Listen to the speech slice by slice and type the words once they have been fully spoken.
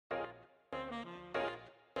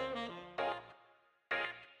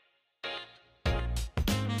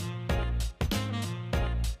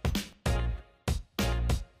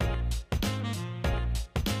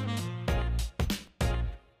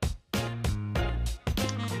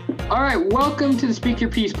All right, welcome to the Speak Your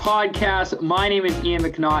Piece podcast. My name is Ian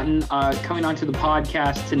McNaughton. Coming onto the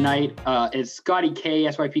podcast tonight is Scotty K,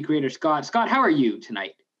 SYP creator Scott. Scott, how are you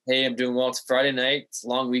tonight? Hey, I'm doing well. It's Friday night. It's a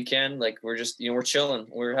long weekend. Like we're just, we're chilling.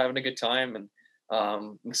 We're having a good time, and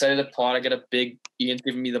I'm excited to pod. I got a big Ian's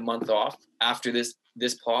giving me the month off after this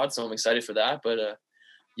pod, so I'm excited for that. But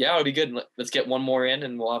yeah, it'll be good. Let's get one more in,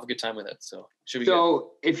 and we'll have a good time with it. So should be good.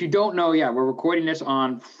 So if you don't know, we're recording this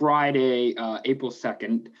on Friday, April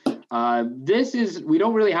 2nd. We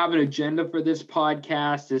don't really have an agenda for this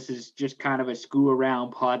podcast. This is just kind of a screw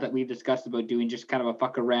around pod that we've discussed about doing, just kind of a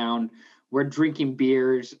fuck around. We're drinking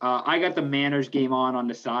beers. I got the Manners game on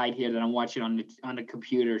the side here that I'm watching on the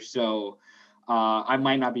computer, so I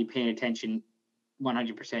might not be paying attention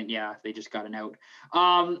 100%. Yeah, they just got an out.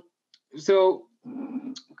 So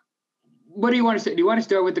what do you want to say? Do you want to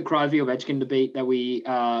start with the Crosby-Ovechkin debate that we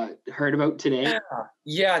heard about today?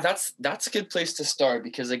 Yeah, that's a good place to start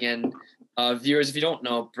because, again, viewers, if you don't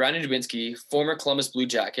know, Brandon Dubinsky, former Columbus Blue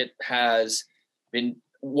Jacket,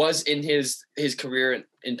 was in his career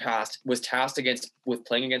in past, was tasked with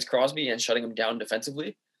playing against Crosby and shutting him down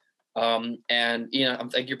defensively. And I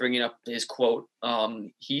think you're bringing up his quote.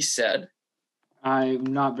 He said, I'm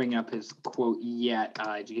not bringing up his quote yet.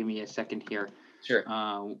 Just give me a second here. Sure.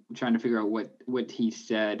 I'm trying to figure out what he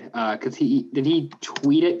said. Because did he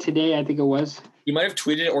tweet it today? I think it was. He might have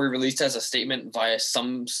tweeted it or released it as a statement via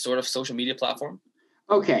some sort of social media platform.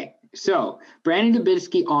 Okay. So Brandon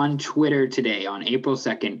Dubinsky on Twitter today on April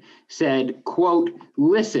 2nd said, quote,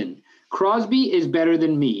 "Listen, Crosby is better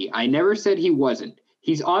than me. I never said he wasn't.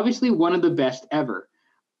 He's obviously one of the best ever.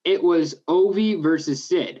 It was Ovi versus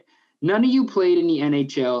Sid. None of you played in the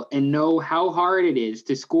NHL and know how hard it is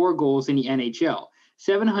to score goals in the NHL.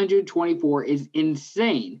 724 is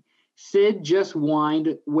insane. Sid just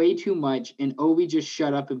whined way too much, and Ovi just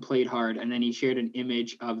shut up and played hard." And then he shared an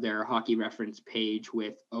image of their hockey reference page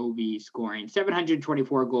with Ovi scoring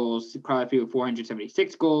 724 goals, Crosby with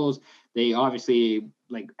 476 goals. They obviously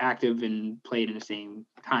active and played in the same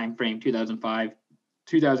time frame, 2005,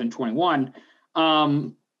 2021.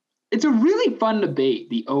 It's a really fun debate,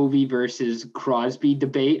 the Ovi versus Crosby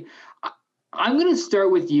debate. I'm going to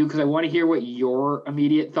start with you because I want to hear what your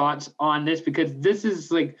immediate thoughts on this, because this is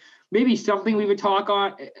maybe something we would talk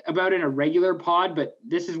about in a regular pod, but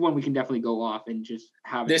this is one we can definitely go off and just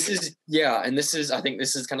have. I think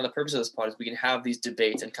this is kind of the purpose of this pod, is we can have these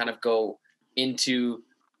debates and kind of go into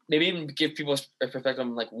maybe even give people a perspective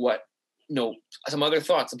on some other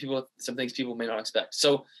thoughts, some things people may not expect.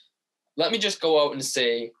 So let me just go out and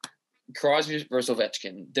say, Crosby versus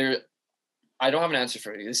Ovechkin. I don't have an answer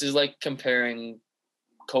for you. This is like comparing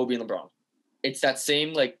Kobe and LeBron. It's that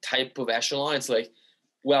same type of echelon. It's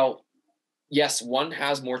well, yes, one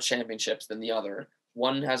has more championships than the other.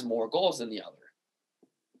 One has more goals than the other.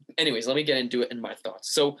 Anyways, let me get into it in my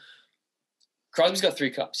thoughts. So Crosby's got 3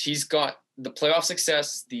 cups. He's got the playoff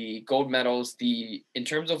success, the gold medals, in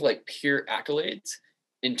terms of pure accolades,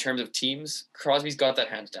 in terms of teams, Crosby's got that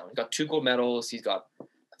hands down. He's got 2 gold medals. He's got, I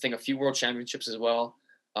think, a few world championships as well.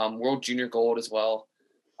 World junior gold as well.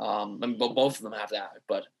 Both of them have that.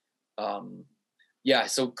 But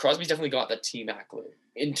so Crosby's definitely got that team accolade.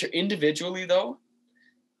 Individually, though,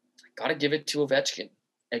 got to give it to Ovechkin.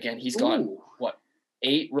 Again, he's got,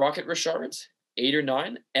 8 Rocket Richards, 8 or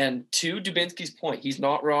 9. And to Dubinsky's point, he's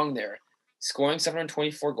not wrong there. Scoring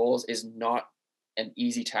 724 goals is not an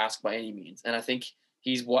easy task by any means. And I think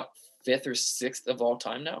he's 5th or 6th of all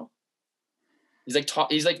time now. He's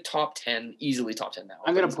top 10, easily top 10 now.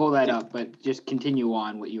 I'm going to pull that up, but just continue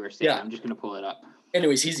on what you were saying. Yeah. I'm just going to pull it up.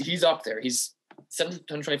 Anyways, he's up there. He's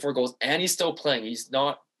 724 goals, and he's still playing. He's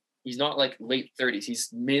not late 30s. He's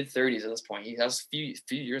mid 30s at this point. He has a few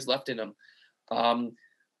years left in him.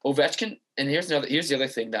 Ovechkin, and here's the other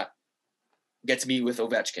thing that gets me with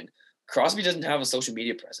Ovechkin. Crosby doesn't have a social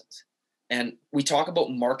media presence. And we talk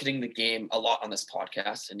about marketing the game a lot on this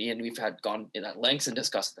podcast, and Ian, we've gone in at lengths and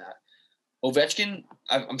discussed that. Ovechkin,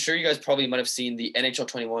 I'm sure you guys probably might have seen the NHL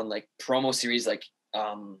 21 promo series. I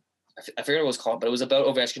forget what it was called, but it was about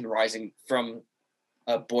Ovechkin rising from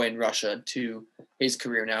a boy in Russia to his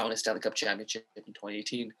career now in a Stanley Cup championship in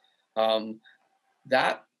 2018.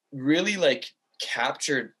 That really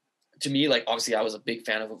captured to me. Obviously, I was a big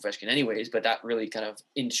fan of Ovechkin, anyways, but that really kind of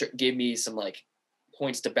gave me some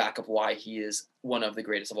points to back up why he is one of the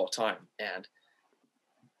greatest of all time. And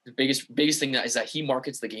the biggest thing is that he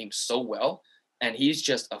markets the game so well, and he's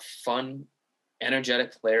just a fun,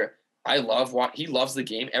 energetic player. I love what he loves the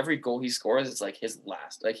game. Every goal he scores is his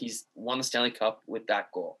last. He's won the Stanley Cup with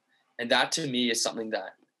that goal, and that to me is something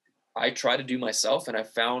that I try to do myself. And I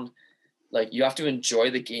found you have to enjoy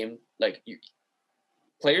the game.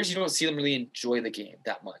 players, you don't see them really enjoy the game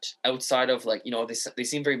that much outside of like, they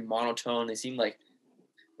seem very monotone. They seem like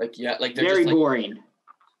they're very just boring.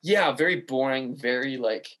 Yeah, very boring. Very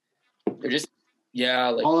like they're just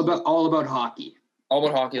like all about hockey. All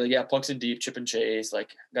about hockey. Like pucks in deep, chip and chase. Like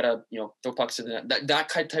gotta throw pucks in the net. That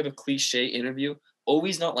type of cliche interview.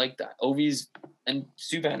 Ovi's not like that. Ovi's and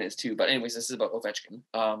Subban is too. But anyways, this is about Ovechkin.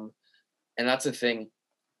 And that's the thing.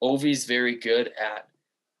 Ovi's very good at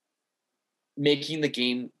making the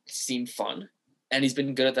game seem fun, and he's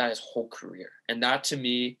been good at that his whole career. And that to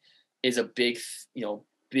me is a big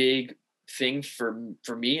thing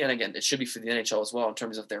for me. And again, it should be for the NHL as well in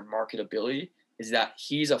terms of their marketability. Is that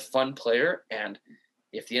he's a fun player, and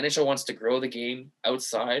if the NHL wants to grow the game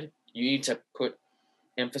outside, you need to put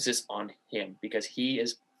emphasis on him because he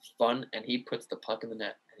is fun and he puts the puck in the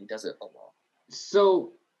net and he does it a lot.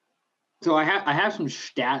 So I have some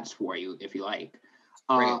stats for you if you like.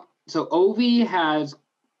 So Ovi has,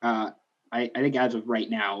 I think as of right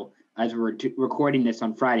now, as we're recording this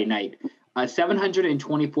on Friday night,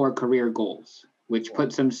 724 career goals, which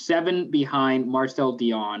puts him 7 behind Marcel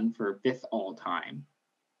Dion for 5th all time.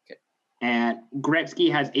 Okay. And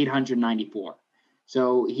Gretzky has 894.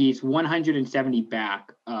 So he's 170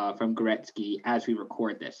 back from Gretzky as we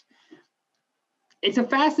record this. It's a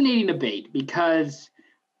fascinating debate because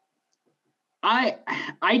I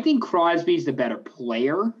think Crosby's the better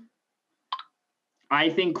player. I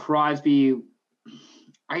think Crosby,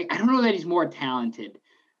 I don't know that he's more talented.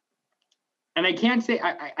 And I can't say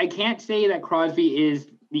that Crosby is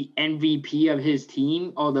the MVP of his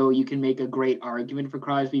team, although you can make a great argument for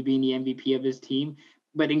Crosby being the MVP of his team.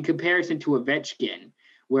 But in comparison to Ovechkin,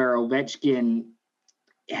 where Ovechkin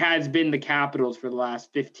has been the Capitals for the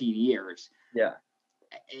last 15 years,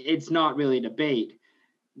 it's not really a debate.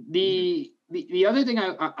 The other thing,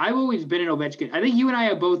 I've always been an Ovechkin. I think you and I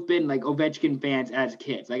have both been like Ovechkin fans as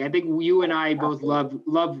kids. Like I think you and I both love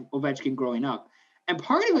Ovechkin growing up. And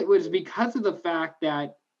part of it was because of the fact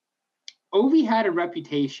that Ovi had a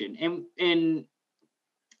reputation, and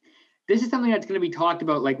this is something that's going to be talked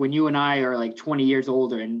about like when you and I are like 20 years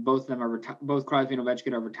older, and both of them are both Crosby and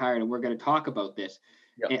Ovechkin are retired, and we're going to talk about this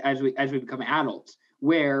as we become adults,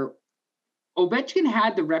 where Ovechkin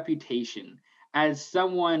had the reputation as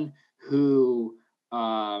someone who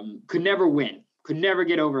could never win, could never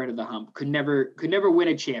get over the hump, could never win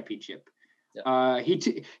a championship.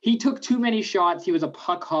 He took too many shots. He was a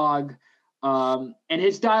puck hog, and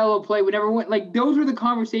his style of play would never win. Like those were the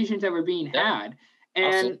conversations that were being had,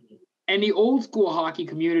 and the old school hockey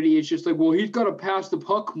community is just like, well, he's got to pass the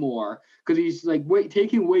puck more because he's like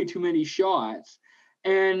taking way too many shots,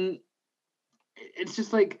 and it's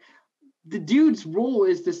just like the dude's role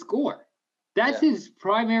is to score. That's his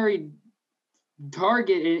primary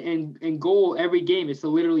target and goal every game is to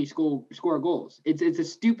literally score goals. It's a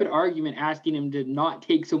stupid argument asking him to not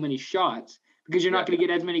take so many shots because you're not going to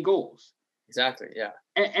get as many goals. Exactly. Yeah.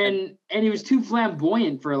 And he was too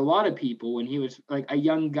flamboyant for a lot of people when he was like a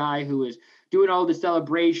young guy who was doing all the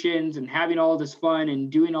celebrations and having all this fun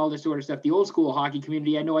and doing all this sort of stuff. The old school hockey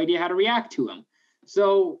community had no idea how to react to him.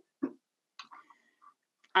 So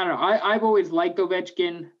I don't know. I've always liked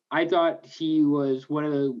Ovechkin. I thought he was one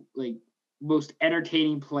of the most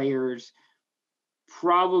entertaining players,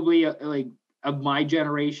 probably of my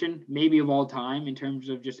generation, maybe of all time in terms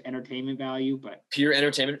of just entertainment value. But pure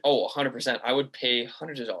entertainment, 100%. I would pay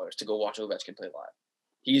hundreds of dollars to go watch Ovechkin play live.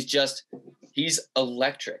 He's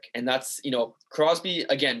electric, and that's Crosby.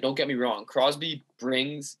 Again, don't get me wrong. Crosby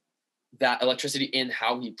brings that electricity in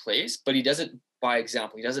how he plays, but he does it by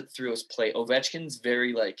example. He does it through his play. Ovechkin's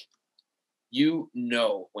very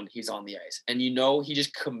when he's on the ice, and he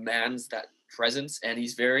just commands that presence, and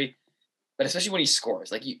he's very, but especially when he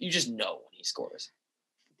scores, you just know when he scores.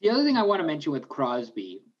 The other thing I want to mention with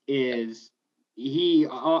Crosby is he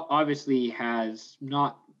obviously has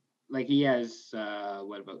not, he has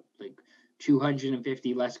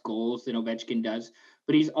 250 less goals than Ovechkin does,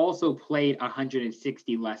 but he's also played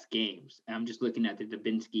 160 less games. And I'm just looking at the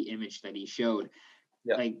Dubinsky image that he showed.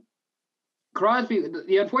 Crosby,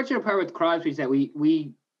 the unfortunate part with Crosby is that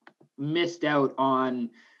we missed out on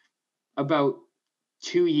about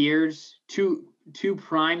 2 years, two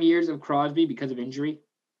prime years of Crosby because of injury.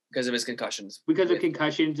 Because of his concussions. Because of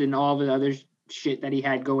concussions and all the other shit that he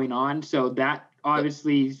had going on. So that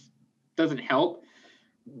obviously doesn't help.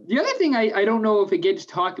 The other thing I don't know if it gets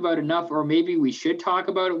talked about enough, or maybe we should talk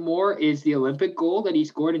about it more, is the Olympic goal that he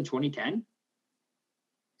scored in 2010.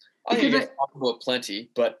 I think it's talked about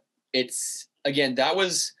plenty, but it's, again, that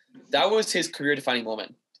was his career defining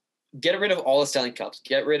moment. Get rid of all the Stanley Cups.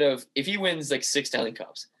 Get rid of, if he wins 6 Stanley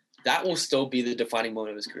Cups, that will still be the defining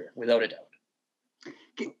moment of his career, without a doubt.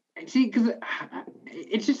 See, because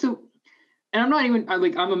it's just so. And I'm not even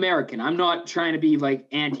like I'm American. I'm not trying to be like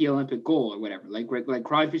anti-Olympic goal or whatever. Like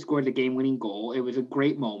Crosby scored the game-winning goal. It was a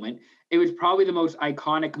great moment. It was probably the most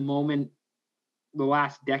iconic moment the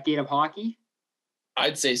last decade of hockey.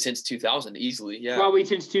 I'd say since 2000, easily. Yeah. Probably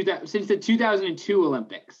since the 2002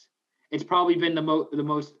 Olympics. It's probably been the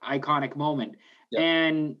most iconic moment. Yep.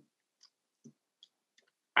 And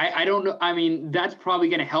I don't know. I mean, that's probably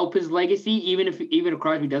going to help his legacy. Even if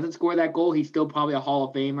Crosby doesn't score that goal, he's still probably a Hall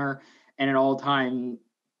of Famer and an all-time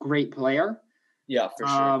great player. Yeah, for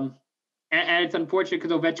sure. And it's unfortunate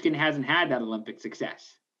because Ovechkin hasn't had that Olympic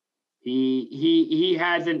success. He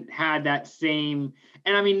hasn't had that same.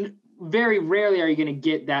 And I mean, very rarely are you going to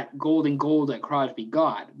get that golden goal that Crosby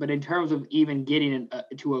got. But in terms of even getting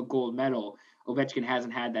to a gold medal, Ovechkin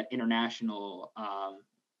hasn't had that international.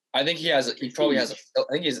 I think he has. He probably has. I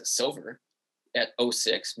think he has a silver at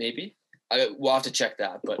 06, maybe. We'll have to check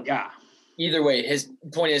that, but yeah. Either way, his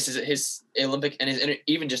point is his Olympic and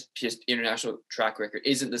even just his international track record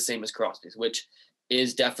isn't the same as Crosby's, which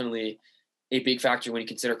is definitely a big factor when you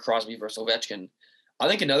consider Crosby versus Ovechkin. I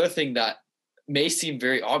think another thing that may seem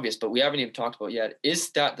very obvious, but we haven't even talked about yet, is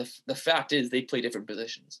that the fact is they play different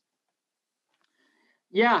positions.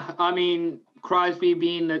 Yeah, I mean, Crosby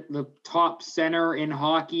being the top center in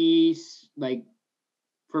hockey, like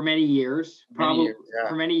for many years,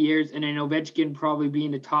 for many years, and then Ovechkin probably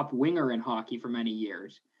being the top winger in hockey for many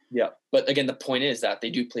years. Yeah, but again, the point is that they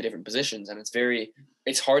do play different positions, and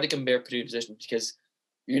it's hard to compare positions because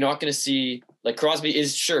you're not going to see, like, Crosby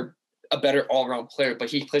is sure a better all-around player, but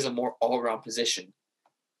he plays a more all-around position,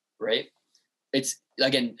 right? It's,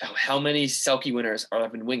 again, how many Selke winners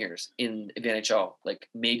have been wingers in the NHL? Like,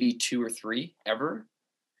 maybe 2 or 3 ever?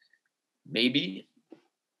 Maybe.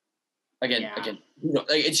 Again, you know,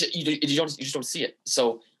 like, you just don't see it.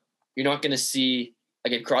 So you're not going to see,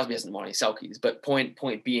 again, Crosby hasn't won any Selkes, but point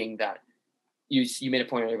being that you made a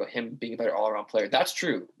point earlier about him being a better all-around player. That's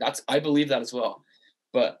true. I believe that as well.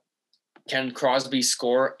 But can Crosby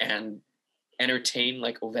score and entertain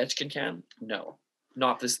like Ovechkin can? No,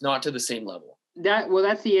 not to the same level.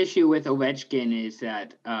 That's the issue with Ovechkin is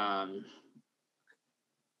that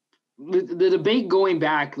the debate going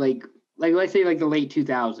back like let's say like the late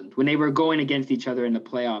 2000s when they were going against each other in the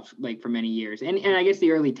playoffs like for many years, and I guess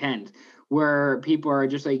the early 10s where people are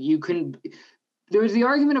just like there was the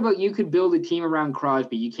argument about you could build a team around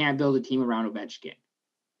Crosby, you can't build a team around Ovechkin.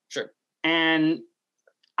 Sure. And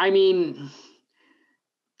I mean,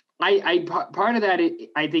 I part of that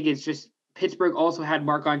I think it's just Pittsburgh also had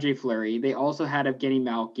Marc-Andre Fleury. They also had Evgeny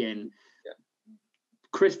Malkin,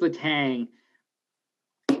 Chris Letang.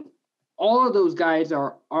 All of those guys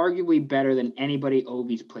are arguably better than anybody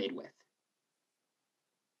Ovi's played with.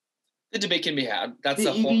 The debate can be had. That's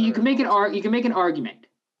you can make an argument.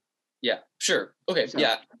 Yeah, sure. Okay, so,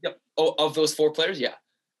 yeah. Yep. Oh, of those 4 players, yeah.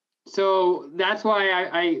 So that's why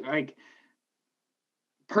I like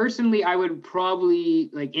personally I would probably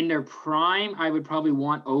like in their prime, I would probably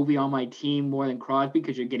want Ovi on my team more than Crosby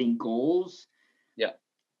because you're getting goals. Yeah.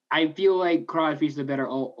 I feel like Crosby's the better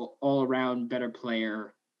all around better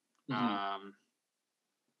player. Mm-hmm.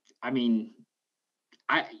 I mean,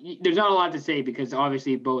 there's not a lot to say because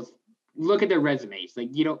obviously both look at their resumes. Like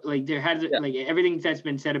you don't like there has like everything that's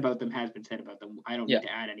been said about them has been said about them. I don't need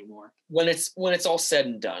to add anymore. When it's all said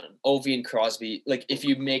and done, Ovi and Crosby, like if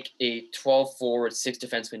you make a 12 forward, 6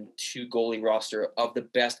 defenseman, 2 goalie roster of the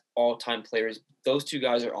best all-time players, those 2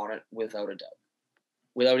 guys are on it without a doubt,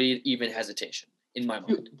 without even hesitation in my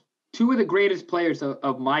mind. 2 of the greatest players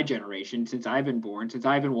of my generation since I've been born, since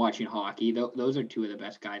I've been watching hockey. Those are 2 of the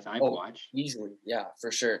best guys I've watched. Easily, yeah,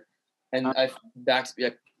 for sure. And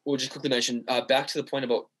we'll just quickly mention back to the point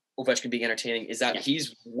about Ovechkin being entertaining is that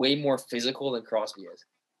he's way more physical than Crosby is.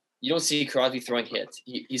 You don't see Crosby throwing hits.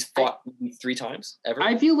 He's fought 3 times ever.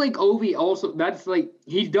 I feel like Ovi also, that's like,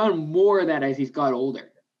 he's done more of that as he's got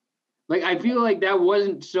older. Like, I feel like that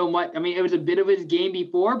wasn't so much. I mean, it was a bit of his game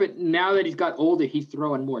before, but now that he's got older, he's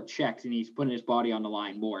throwing more checks and he's putting his body on the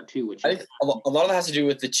line more too. Which I think a lot of that has to do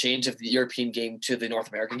with the change of the European game to the North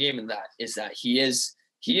American game, and that is that he is.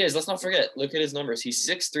 Let's not forget. Look at his numbers. He's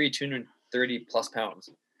 6'3", 230 plus pounds.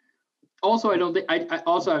 Also, I don't think. I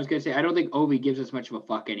was going to say I don't think Ovi gives us much of a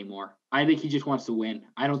fuck anymore. I think he just wants to win.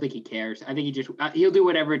 I don't think he cares. I think he just he'll do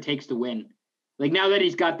whatever it takes to win. Like now that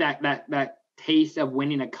he's got that taste of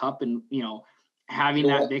winning a cup and having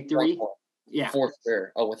that victory. Yeah, for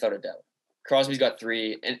sure. Oh, without a doubt. Crosby's got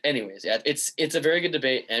 3. And anyways, yeah, it's a very good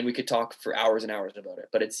debate, and we could talk for hours and hours about it.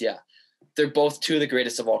 But they're both 2 of the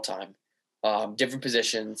greatest of all time. Different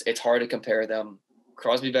positions. It's hard to compare them.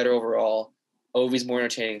 Crosby better overall. Ovi's more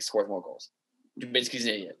entertaining, scores more goals. Dubinsky's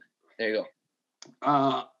an idiot. There you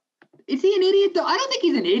go. Is he an idiot though? I don't think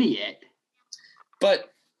he's an idiot. But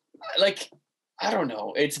like, I don't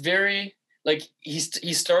know. It's very like he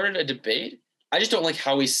started a debate. I just don't like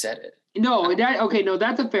how he said it. No,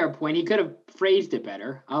 that's a fair point. He could have phrased it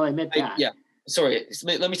better. I'll admit that. Yeah. Sorry,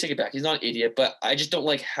 let me take it back. He's not an idiot, but I just don't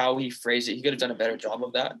like how he phrased it. He could have done a better job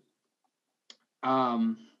of that.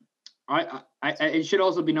 It should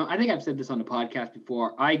also be known. I think I've said this on the podcast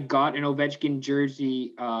before. I got an Ovechkin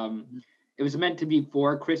jersey. It was meant to be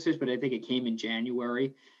for Christmas, but I think it came in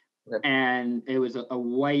January. Okay. And it was a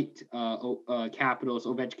white Capitals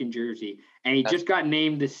Ovechkin jersey, and he just got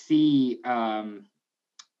named the C. By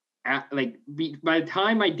the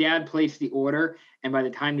time my dad placed the order, and by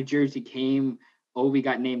the time the jersey came, Ovi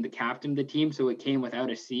got named the captain of the team, so it came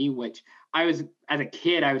without a C. Which as a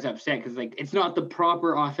kid, I was upset because it's not the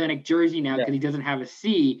proper authentic jersey now because he doesn't have a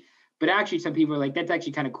C. But actually, some people are like, that's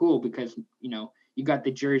actually kind of cool because you got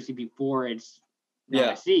the jersey before it's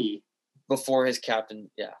not a C. Before his captain,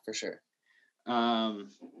 for sure.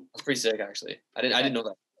 That's pretty sick, actually. I didn't know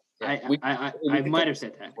that. Yeah. I might have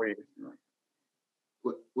said that.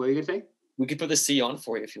 What were you gonna say? We could put the C on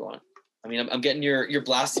for you if you want. I mean, I'm getting your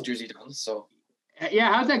blasted jersey done. So.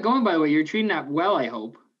 Yeah, how's that going? By the way, you're treating that well, I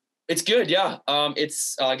hope. It's good, yeah.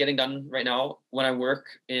 It's getting done right now. When I work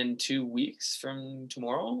in 2 weeks from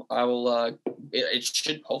tomorrow, I will. It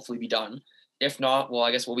should hopefully be done. If not, well,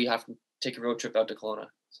 I guess we'll have to take a road trip out to Kelowna.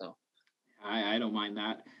 So. I don't mind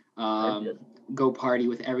that. Go party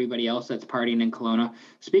with everybody else that's partying in Kelowna.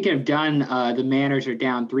 Speaking of done, the Manners are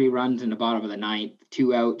down 3 runs in the bottom of the ninth.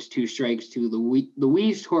 2 outs, 2 strikes to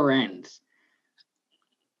Luis Torrens.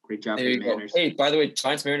 Great job for the Manners. Hey, by the way,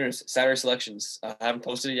 Giants Mariners Saturday selections. I haven't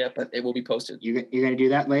posted it yet, but it will be posted. You're gonna do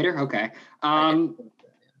that later? Okay. I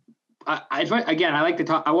like to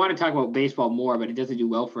talk. I want to talk about baseball more, but it doesn't do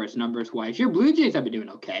well for us numbers wise. Your Blue Jays have been doing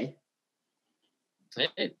okay.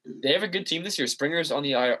 Hey, they have a good team this year. Springer's on the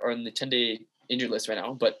 10-day injured list right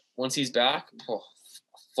now, but once he's back,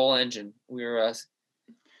 full engine. We're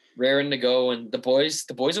raring to go, and the boys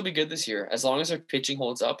will be good this year as long as their pitching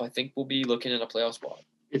holds up. I think we'll be looking at a playoff spot.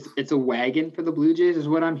 It's a wagon for the Blue Jays, is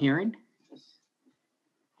what I'm hearing.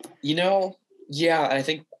 Yeah, I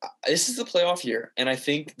think this is the playoff year, and I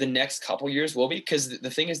think the next couple years will be because the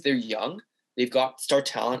thing is they're young. They've got star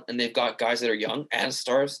talent, and they've got guys that are young and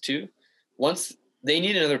stars too. Once they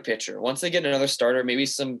need another pitcher. Once they get another starter, maybe a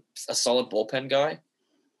solid bullpen guy,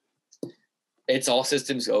 it's all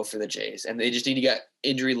systems go for the Jays. And they just need to get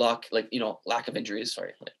injury luck, lack of injuries,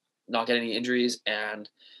 not get any injuries and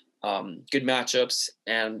good matchups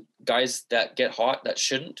and guys that get hot that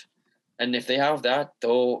shouldn't. And if they have that,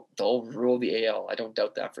 they'll rule the AL. I don't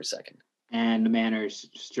doubt that for a second. And the Manners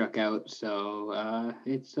struck out, so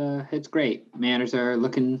it's great. Manners are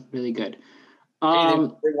looking really good. They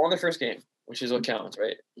won the first game, which is what counts,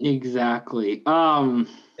 right? Exactly.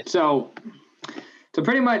 So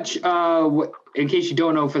pretty much, in case you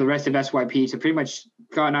don't know, for the rest of SYP, so pretty much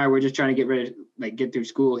Scott and I were just trying to get through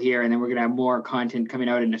school here, and then we're gonna have more content coming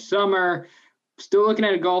out in the summer. Still looking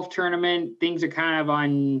at a golf tournament. Things are kind of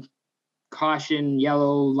on caution,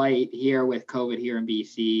 yellow light here with COVID here in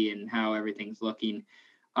BC and how everything's looking.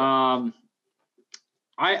 I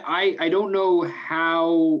don't know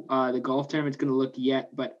how the golf tournament's going to look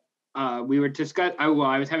yet, but we were discussing. I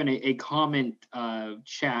was having a comment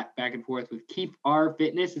chat back and forth with Keith R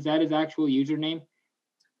Fitness. Is that his actual username?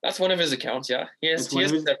 That's one of his accounts. Yeah, he has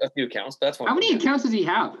a few accounts, but that's one. How many accounts does he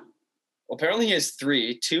have? Well, apparently he has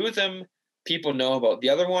 3. 2 of them people know about. The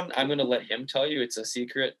other one, I'm going to let him tell you. It's a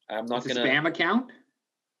secret. I'm not going to. Spam account?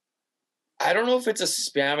 I don't know if it's a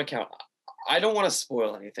spam account. I don't want to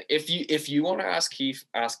spoil anything. If you want to ask Keith,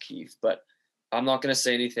 but I'm not going to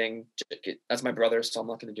say anything. That's my brother, so I'm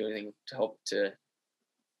not going to do anything to help to.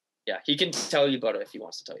 Yeah, he can tell you about it if he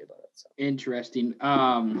wants to tell you about it. So. Interesting.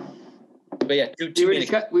 But yeah,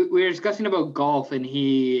 we were discussing about golf, and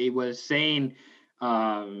he was saying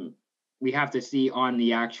we have to see on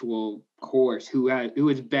the actual course who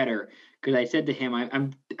is better. Because I said to him,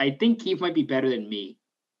 I think Keith might be better than me.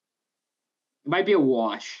 It might be a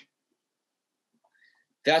wash.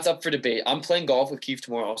 That's up for debate. I'm playing golf with Keith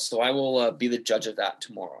tomorrow, so I will be the judge of that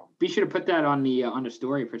tomorrow. Be sure to put that on the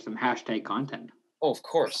story for some hashtag content. Oh, of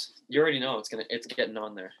course. You already know it's getting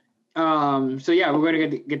on there. So yeah, we're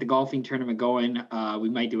going to get the golfing tournament going.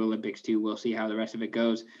 We might do Olympics too. We'll see how the rest of it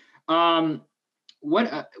goes.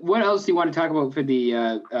 What else do you want to talk about for the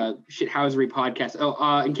Shithousery podcast?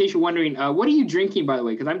 Oh, in case you're wondering, what are you drinking, by the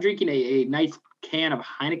way? Because I'm drinking a nice can of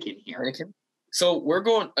Heineken here. Heineken? So we're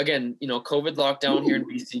going, again, COVID lockdown here in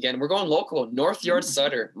BC again. We're going local, North Yard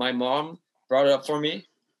Cider. My mom brought it up for me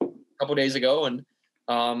a couple days ago, and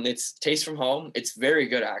It's Taste from Home. It's very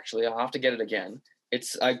good, actually. I'll have to get it again.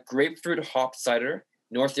 It's a grapefruit hop cider,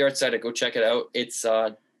 North Yard Cider. Go check it out. It's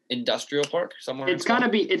industrial park somewhere. It's kind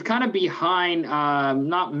of behind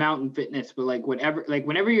not Mountain Fitness, but like whenever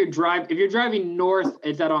if you're driving north,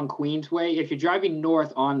 is that on Queensway? If you're driving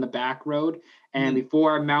north on the back road and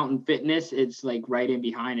before Mountain Fitness, it's like right in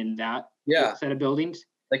behind in that set of buildings.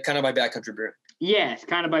 Like kind of by Backcountry Brewing. Yes,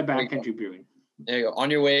 kind of by Backcountry Brewing. There you go. On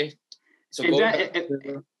your way. So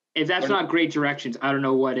if that's not great directions, I don't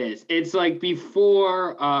know what is. It's like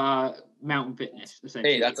before Mountain Fitness,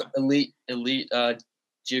 essentially. Hey, that's elite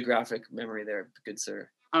geographic memory there, good sir.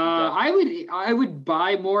 I would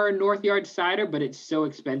buy more North Yard cider, but it's so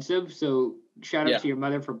expensive. So shout out to your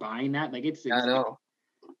mother for buying that. Like it's I know.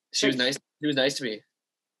 She was nice. She was nice to me.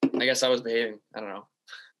 I guess I was behaving. I don't know.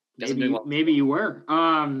 Maybe you were.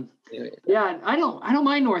 Yeah, I don't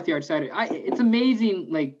mind North Yard cider. It's amazing,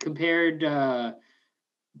 like compared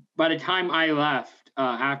by the time I left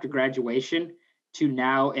after graduation to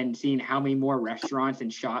now and seeing how many more restaurants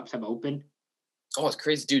and shops have opened. Oh, it's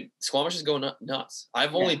crazy, dude. Squamish is going nuts.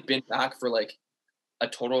 I've only been back for like a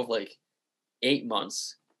total of like 8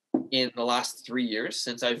 months in the last 3 years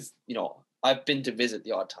since I've been to visit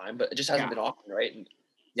the odd time, but it just hasn't been often, right? And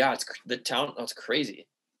yeah, it's the town. Oh, it's crazy.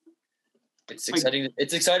 It's exciting.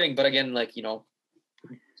 It's exciting, but again, like,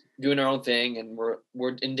 doing our own thing, and we're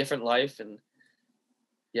in different life, and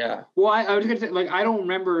yeah. Well, I was gonna say, like, I don't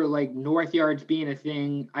remember like North Yards being a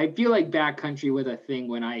thing. I feel like Backcountry was a thing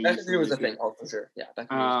when I. Backcountry was a thing. Oh, for sure. Yeah.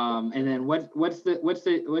 And then what's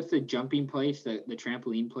the jumping place? The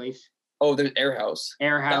trampoline place? Oh, there's Air House.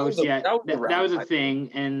 That was a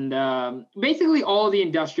thing, and basically all the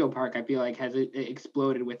industrial park I feel like has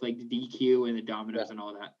exploded with like the DQ and the Domino's and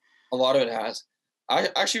all that. A lot of it has. I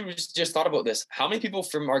actually just thought about this. How many people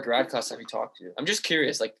from our grad class have you talked to? I'm just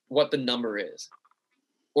curious, like, what the number is,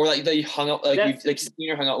 or like that you hung out, like you've like seen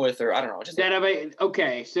or hung out with, or I don't know. Just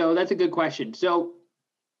okay, so that's a good question. So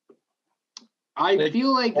I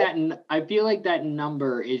feel like that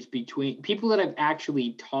number is between people that I've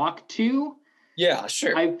actually talked to. Yeah,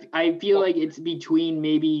 sure. I feel like it's between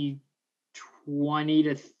maybe 20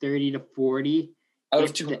 to 30 to 40 out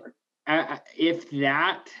of 200. If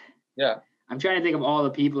that. Yeah. I'm trying to think of all the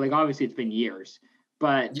people. Like, obviously, it's been years,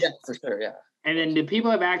 but yeah, for sure, yeah. And then the people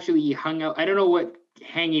I've actually hung out. I don't know what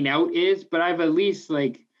hanging out is, but I've at least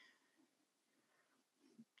like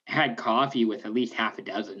had coffee with at least half a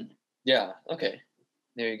dozen. Yeah. Okay.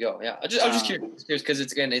 There you go. Yeah. I was just curious because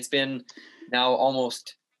it's been now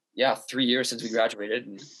almost 3 years since we graduated.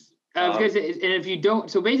 And, and if you don't,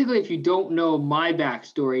 so basically, if you don't know my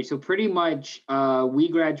backstory, so pretty much we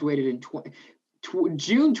graduated in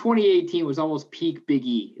June 2018 was almost peak Big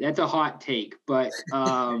E. That's a hot take, but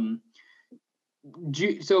so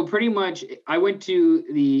pretty much I went to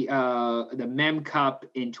the Mem Cup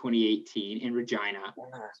in 2018 in Regina.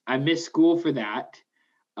 I missed school for that.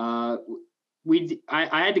 I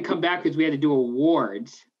had to come back because we had to do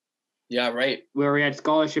awards. Yeah, right. Where we had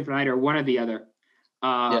scholarship night or one or the other.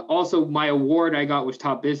 Also, my award I got was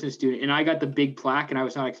top business student, and I got the big plaque, and I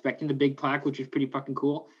was not expecting the big plaque, which was pretty fucking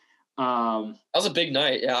cool. That was a big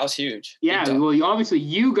night. Yeah, that was huge. Yeah, well, obviously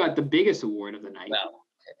you got the biggest award of the night. Wow.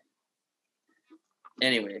 Okay.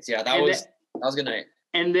 Anyways, yeah, that was a good night.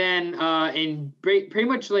 And then, in pretty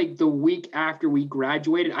much like the week after we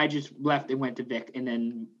graduated, I just left and went to Vic, and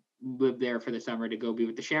then lived there for the summer to go be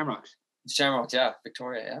with the Shamrocks. Shamrocks, yeah,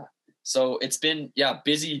 Victoria, yeah. So it's been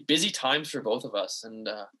busy times for both of us, and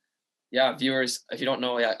viewers, if you don't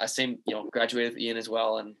know, I same graduated with Ian as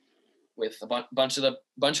well, and with a bunch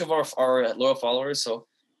of our loyal followers. So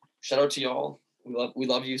shout out to y'all. We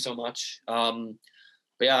love you so much. But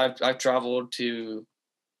yeah, I've traveled to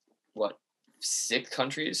 6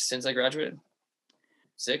 countries since I graduated.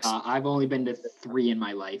 6. I've only been to 3 in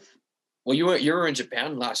my life. Well, you were in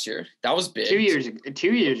Japan last year. That was big. 2 years ago,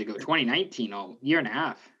 2019, year and a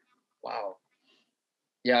half. Wow.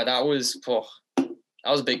 Yeah, that was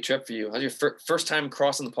a big trip for you. That was your first time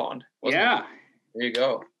crossing the pond. Yeah. It? There you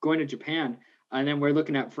go. Going to Japan. And then we're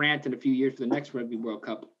looking at France in a few years for the next Rugby World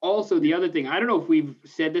Cup. Also, the other thing, I don't know if we've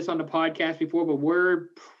said this on the podcast before, but we're,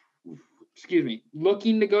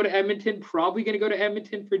 looking to go to Edmonton, probably going to go to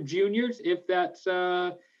Edmonton for juniors, if that's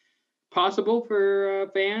possible for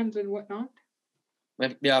fans and whatnot.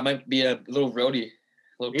 It might be a little roadie,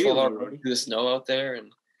 a little 12-hour road through the snow out there.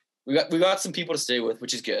 And we got some people to stay with,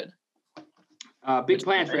 which is good. Big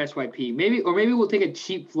plans for SYP. Maybe we'll take a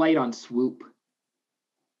cheap flight on Swoop.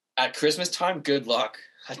 At Christmas time, good luck.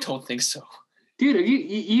 I don't think so. Dude, have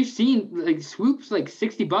you've seen like Swoop's like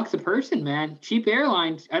 $60 a person, man. Cheap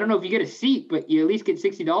airlines. I don't know if you get a seat, but you at least get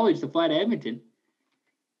 $60 to fly to Edmonton.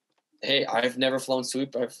 Hey, I've never flown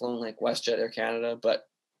Swoop. I've flown like WestJet, Air Canada, but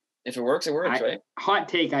if it works, it works, right? Hot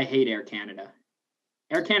take, I hate Air Canada.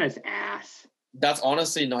 Air Canada's ass. That's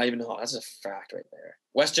honestly not even hot. That's a fact right there.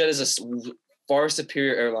 WestJet is a far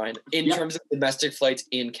superior airline in terms of domestic flights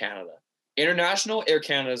in Canada. International, Air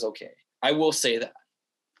Canada is okay. I will say that.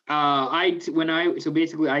 When I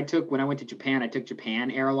went to Japan, I took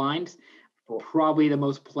Japan Airlines. Cool. Probably the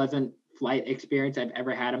most pleasant flight experience I've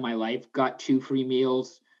ever had in my life. Got 2 free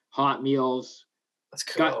meals, hot meals. That's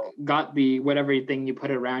cool. Got the whatever thing you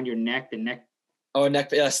put around your neck, the neck. Oh, neck,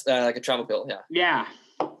 yes, like a travel pill, yeah. Yeah.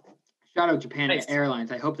 Shout out Japan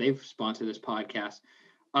Airlines. I hope they've sponsored this podcast.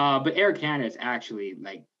 But Air Canada is actually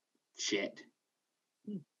like shit.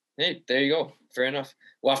 Hey, there you go. Fair enough.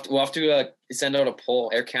 We'll have to send out a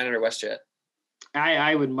poll: Air Canada or WestJet.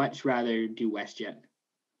 I would much rather do WestJet.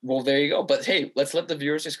 Well, there you go. But hey, let's let the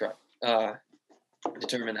viewers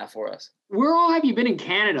determine that for us. Where all have you been in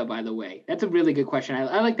Canada, by the way? That's a really good question.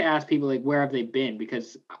 I like to ask people like where have they been,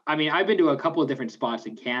 because I mean I've been to a couple of different spots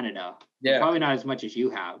in Canada. Yeah. Probably not as much as you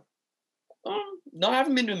have. No, I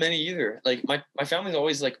haven't been to many either. Like my family's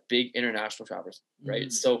always like big international travelers, right?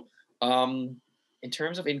 Mm. So in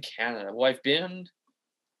terms of in Canada, well,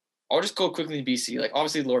 I'll just go quickly in BC. Like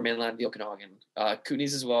obviously Lower Mainland, the Okanagan,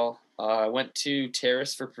 Kootenays as well. I went to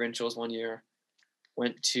Terrace for provincials one year.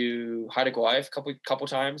 Went to Haida Gwaii a couple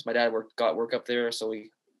times. My dad got work up there, so he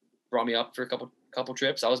brought me up for a couple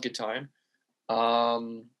trips. That was a good time.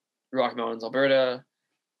 Rocky Mountains, Alberta.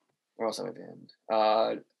 Where else have I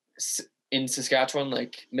been? In Saskatchewan,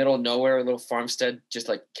 like middle of nowhere, a little farmstead, just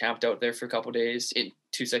like camped out there for a couple days.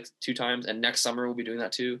 Two times, and next summer we'll be doing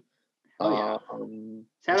that too. Oh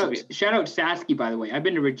yeah. Shout out Sasky, by the way. I've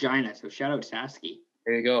been to Regina, so shout out Sasky.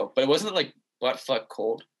 There you go. But it wasn't like butt fuck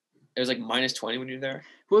cold. It was like -20 when you're there.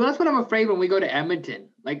 Well, that's what I'm afraid when we go to Edmonton.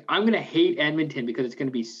 Like I'm gonna hate Edmonton because it's gonna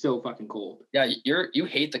be so fucking cold. Yeah, you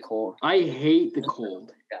hate the cold. I hate the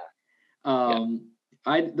cold. Yeah.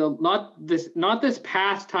 Not this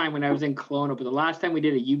past time when I was in Kelowna, but the last time we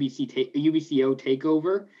did a UBCO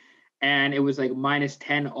takeover, and it was like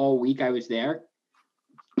 -10 all week I was there.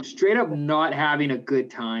 Straight up not having a good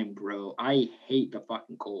time, bro. I hate the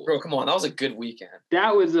fucking cold. Bro, come on. That was a good weekend.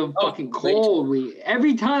 That was a fucking cold week.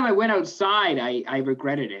 Every time I went outside, I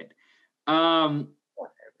regretted it. Whatever.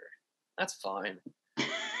 That's fine.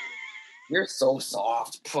 You're so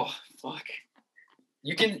soft. Oh, fuck.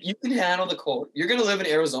 You can handle the cold. You're going to live in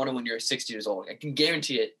Arizona when you're 60 years old. I can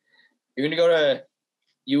guarantee it. You're going to go to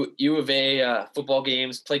U of A football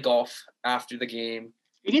games, play golf after the game.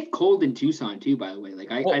 It gets cold in Tucson too, by the way.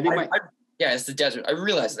 Like I think yeah, it's the desert. I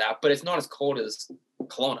realize that, but it's not as cold as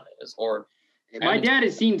Kelowna is. Or my dad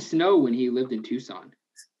has seen snow when he lived in Tucson.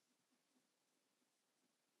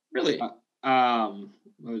 Really?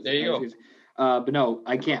 There you go. But no,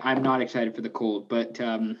 I can't. I'm not excited for the cold. But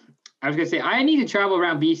I was gonna say I need to travel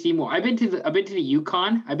around BC more. I've been to the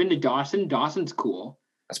Yukon. I've been to Dawson. Dawson's cool.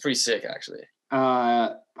 That's pretty sick, actually.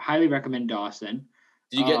 Highly recommend Dawson.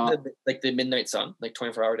 Did you get the midnight sun, like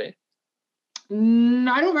 24-hour day? I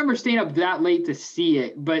don't remember staying up that late to see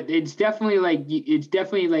it, but it's definitely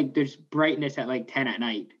like there's brightness at like 10 at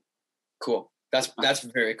night. Cool. That's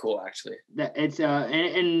very cool, actually. That it's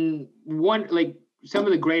and one like some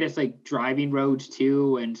of the greatest like driving roads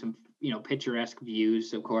too, and some picturesque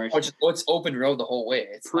views, of course. It's open road the whole way.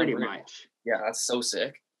 It's pretty much. Yeah, that's so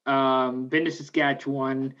sick. Been to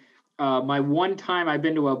Saskatchewan. My one time I've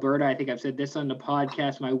been to Alberta, I think I've said this on the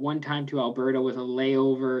podcast, my one time to Alberta was a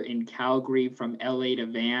layover in Calgary from LA to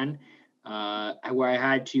Van, where I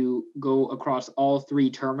had to go across all 3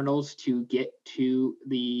 terminals to get to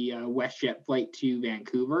the WestJet flight to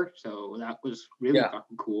Vancouver. So that was really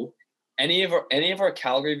fucking cool. Any of our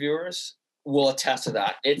Calgary viewers will attest to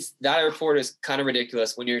that. That airport is kind of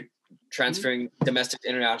ridiculous when you're transferring domestic to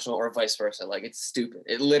international or vice versa. Like it's stupid.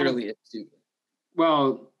 It literally is stupid.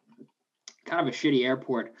 Well, kind of a shitty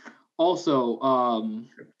airport. Also,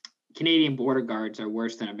 Canadian border guards are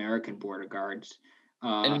worse than American border guards.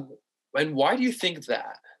 And why do you think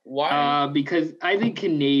that? Why? Because I think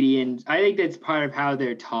that's part of how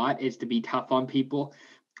they're taught is to be tough on people.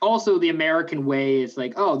 Also, the American way is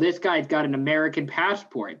like, oh, this guy's got an American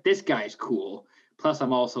passport. This guy's cool. Plus,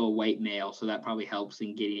 I'm also a white male, so that probably helps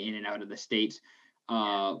in getting in and out of the States.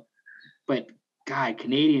 But, God,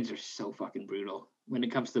 Canadians are so fucking brutal when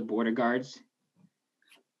it comes to border guards.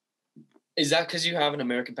 Is that because you have an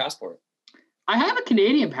American passport? I have a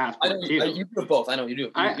Canadian passport too. You do both. I know you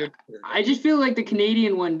do. I just feel like the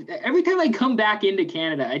Canadian one, every time I come back into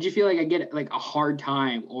Canada, I just feel like I get like a hard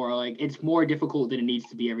time, or like it's more difficult than it needs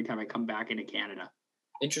to be every time I come back into Canada.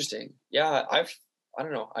 Interesting. Yeah, I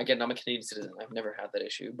don't know. Again, I'm a Canadian citizen. I've never had that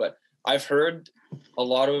issue, but I've heard a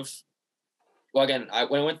lot of. Well, again,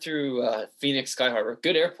 when I went through Phoenix Sky Harbor,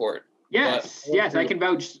 good airport. Yes, I can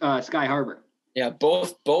vouch Sky Harbor. Yeah,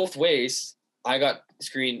 both ways. I got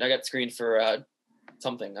screened for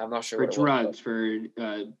something. I'm not sure. For drugs, for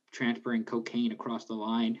transferring cocaine across the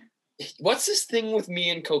line. What's this thing with me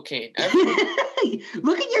and cocaine?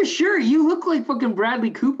 Look at your shirt. You look like fucking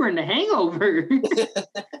Bradley Cooper in The Hangover. Do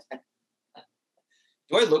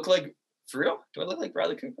I look like, for real? Do I look like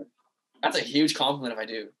Bradley Cooper? That's a huge compliment if I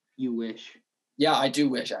do. You wish. Yeah, I do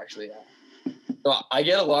wish, actually. Yeah. So I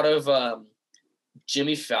get a lot of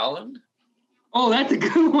Jimmy Fallon. Oh, that's a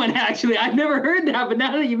good one, actually. I've never heard that, but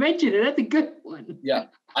now that you mention it, that's a good one. Yeah,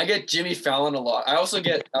 I get Jimmy Fallon a lot. I also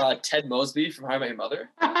get Ted Mosby from How I Met Your Mother.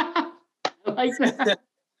 I like that.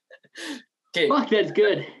 Okay. Fuck, that's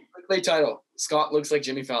good. Play title. Scott looks like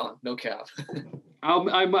Jimmy Fallon. No cap.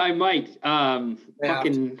 I might.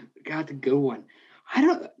 Fucking got the good one.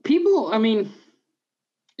 I mean.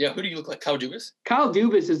 Yeah, who do you look like? Kyle Dubas? Kyle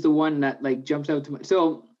Dubas is the one that like jumps out to me.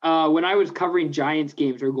 So when I was covering Giants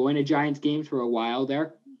games or going to Giants games for a while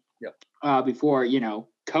there, before,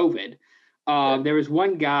 COVID, there was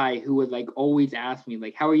one guy who would like always ask me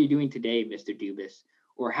like, how are you doing today, Mr. Dubas?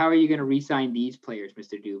 Or how are you going to re-sign these players,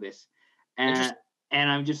 Mr. Dubas? And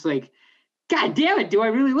I'm just like, God damn it, do I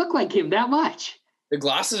really look like him that much? The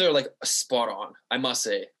glasses are like spot on, I must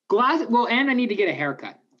say. And I need to get a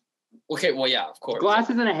haircut. Okay, well, yeah, of course.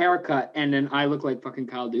 Glasses and a haircut, and then I look like fucking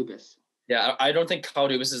Kyle Dubas. Yeah, I don't think Kyle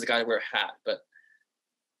Dubas is the guy to wear a hat, but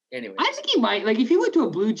anyway. I think he might. Like, if he went to a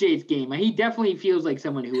Blue Jays game, he definitely feels like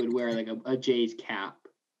someone who would wear, like, a Jays cap.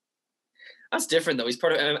 That's different, though. He's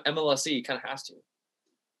part of MLSE. He kind of has to.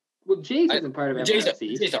 Well, Jays isn't part of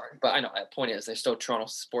MLSE. Jays aren't, but I know. The point is, they're still Toronto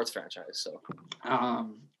sports franchise, so.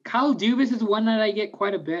 Kyle Dubas is one that I get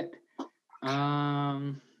quite a bit.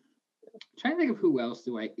 Trying to think of who else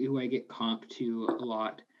who I get comp to a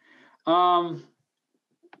lot.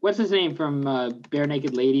 What's his name from Bare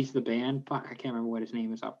Naked Ladies, the band? Fuck, I can't remember what his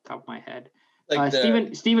name is off the top of my head. Like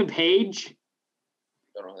Stephen Page.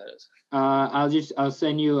 I don't know who that is. I'll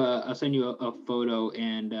send you a photo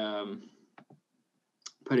and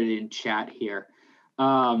put it in chat here.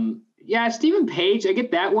 Stephen Page, I get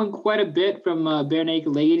that one quite a bit from Bare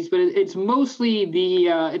Naked Ladies, but it's mostly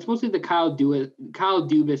the Kyle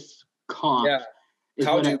Dubas comp. Yeah,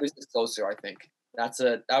 Kyle Dubas is closer, I think. That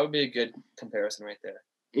would be a good comparison right there.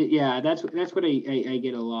 That's what I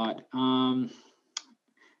get a lot.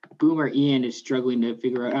 Boomer Ian is struggling to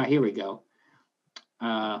figure out. Here we go.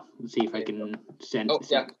 Let's see if I can send.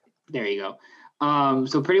 There you go.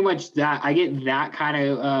 So pretty much that I get that kind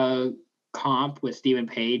of comp with Stephen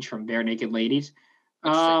Page from Bare Naked Ladies.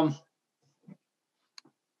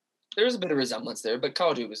 There's a bit of resemblance there, but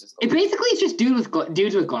Kyle Dubas is. It basically is just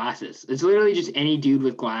dudes with glasses. It's literally just any dude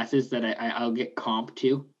with glasses that I'll get comp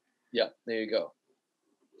to. Yeah, there you go.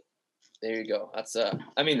 That's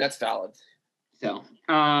that's valid. So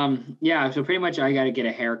so pretty much I got to get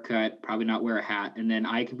a haircut, probably not wear a hat, and then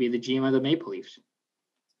I could be the GM of the Maple Leafs.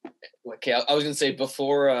 Okay, I was gonna say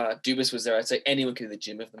before Dubas was there, I'd say anyone could be the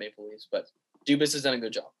GM of the Maple Leafs, but Dubas has done a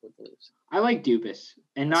good job with the Leafs. I like Dubas,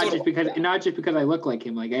 and not just because I look like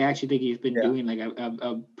him. Like, I actually think he's been doing like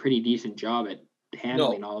a pretty decent job at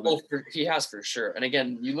handling all of it. He has for sure. And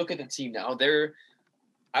again, you look at the team now;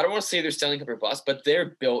 I don't want to say they're Stanley Cup or bust, but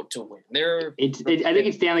they're built to win. I think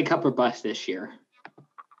it's Stanley Cup or bust this year.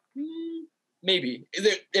 Maybe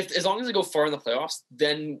if as long as they go far in the playoffs,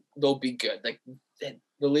 then they'll be good. Like, then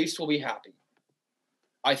the Leafs will be happy.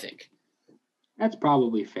 I think that's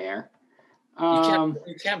probably fair. You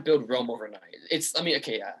can't build Rome overnight.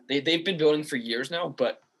 They've been building for years now,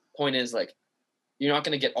 but point is, like, you're not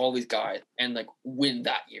going to get all these guys and like win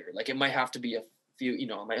that year. Like, it might have to be a few.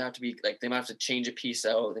 It might have to be like they might have to change a piece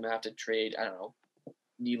out. They might have to trade, I don't know,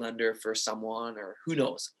 Nylander for someone, or who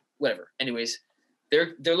knows, whatever. Anyways,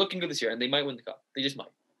 they're looking good this year, and they might win the cup. They just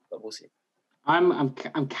might, but we'll see. I'm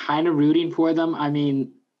kind of rooting for them. I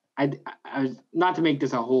mean, I was not to make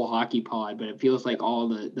this a whole hockey pod, but it feels like all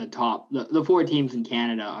the top the four teams in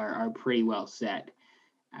Canada are pretty well set.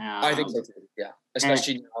 I think so too. Yeah,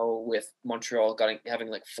 especially now with Montreal having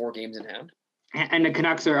like 4 games in hand. And the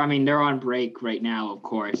Canucks are. I mean, they're on break right now. Of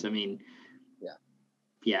course. I mean,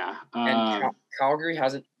 yeah. And Calgary's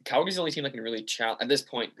the only team that can really challenge at this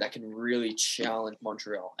point. That can really challenge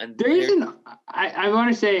Montreal. And there isn't. I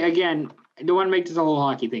want to say again. I don't want to make this a whole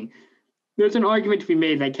hockey thing. There's an argument to be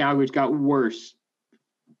made that Calgary's got worse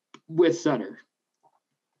with Sutter.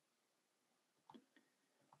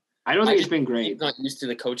 I don't think it's been great. He's not used to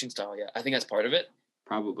the coaching style yet. I think that's part of it.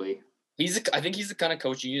 Probably. I think he's the kind of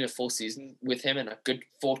coach you need a full season with him and a good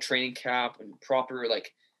full training camp and proper,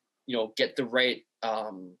 like, get the right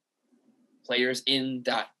players in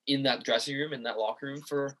that dressing room, in that locker room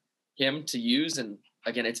for him to use. And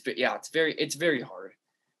again, it's very hard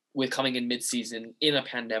with coming in mid-season in a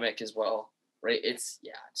pandemic as well, right? It's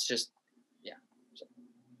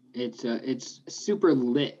super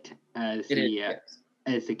lit, as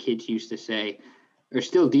the kids used to say, or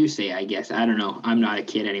still do say, I guess. I don't know. I'm not a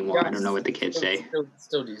kid anymore. I don't know what the kids say.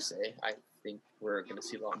 Still do say. I think we're going to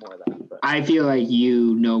see a lot more of that. But. I feel like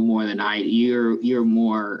you know more than I. You're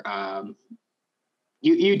more.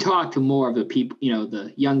 You talk to more of the people,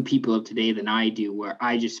 the young people of today than I do. Where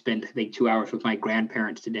I just spent, I think, 2 hours with my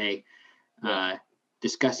grandparents today,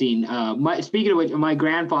 discussing. Speaking of which, my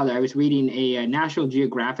grandfather, I was reading a National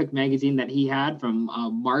Geographic magazine that he had from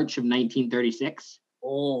March of 1936.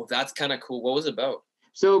 Oh, that's kind of cool. What was it about?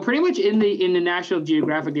 So pretty much in the National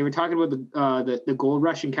Geographic, they were talking about the gold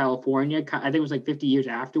rush in California. I think it was like 50 years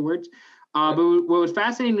afterwards. But what was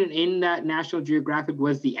fascinating in that National Geographic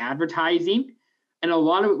was the advertising, and a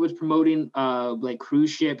lot of it was promoting like cruise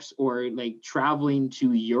ships or like traveling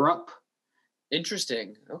to Europe.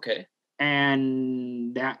 Interesting. Okay.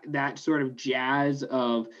 And that sort of jazz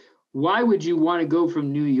of, why would you want to go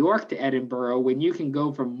from New York to Edinburgh when you can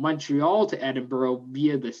go from Montreal to Edinburgh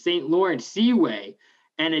via the St. Lawrence Seaway,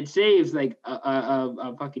 and it saves like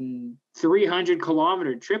a fucking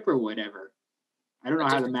 300-kilometer trip or whatever. I don't know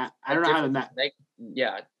how to map.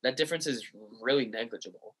 Yeah, that difference is really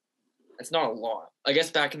negligible. It's not a lot. I guess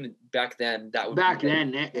back then that would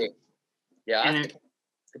yeah, that's a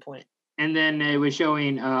good point. And then it was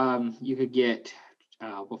showing you could get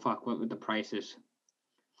what were the prices?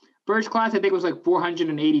 First class, I think it was like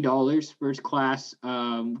 $480. First class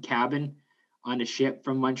cabin on a ship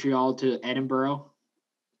from Montreal to Edinburgh.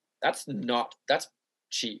 That's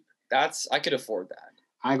cheap. I could afford that.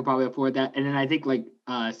 I could probably afford that. And then I think like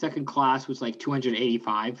second class was like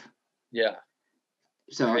 $285. Yeah.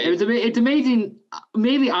 So it's amazing.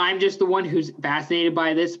 Maybe I'm just the one who's fascinated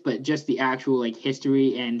by this, but just the actual like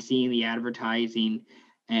history and seeing the advertising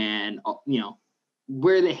and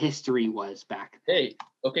where the history was back then. Hey,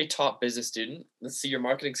 okay, top business student. Let's see your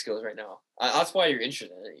marketing skills right now. That's why you're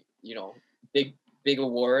interested in it. Big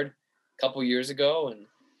award a couple years ago, and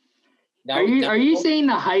now. Are you saying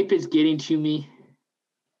the hype is getting to me?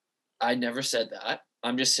 I never said that.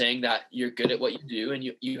 I'm just saying that you're good at what you do, and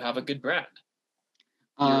you have a good brand.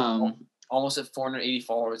 You're almost at 480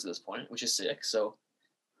 followers at this point, which is sick. So,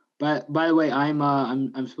 but by the way,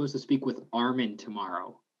 I'm supposed to speak with Armin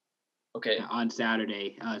tomorrow. Okay. On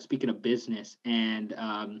Saturday, speaking of business, and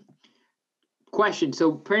question.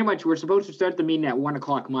 So pretty much, we're supposed to start the meeting at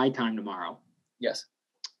 1:00 my time tomorrow. Yes.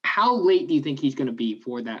 How late do you think he's going to be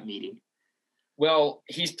for that meeting? Well,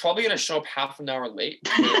 he's probably going to show up half an hour late.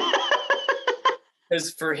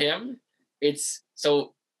 Because for him,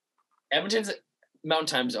 Edmonton's Mountain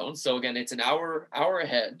Time Zone. So again, it's an hour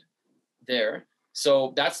ahead there.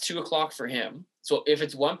 So that's 2:00 for him. So if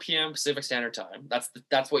it's 1 p.m. Pacific Standard Time,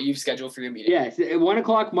 that's what you've scheduled for your meeting. Yes, at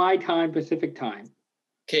 1:00 my time, Pacific time.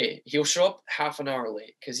 Okay, he'll show up half an hour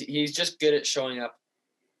late because he's just good at showing up.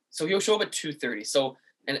 So he'll show up at 2:30. So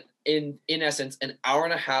and in essence, an hour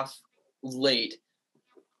and a half late.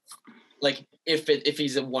 Like if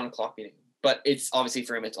he's a 1:00 meeting, but it's obviously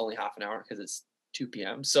for him it's only half an hour because it's 2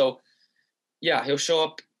 p.m. So yeah, he'll show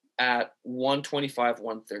up at 1:25,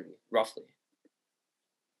 1:30 roughly.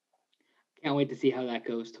 Can't wait to see how that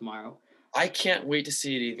goes tomorrow. I can't wait to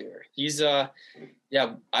see it either. He's I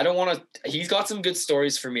don't want to. He's got some good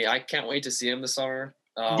stories for me. I can't wait to see him this summer.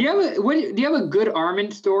 Do you have a good Armin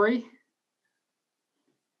story?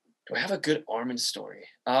 Do I have a good Armin story?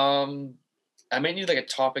 I might need like a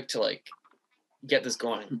topic to like get this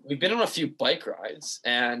going. We've been on a few bike rides,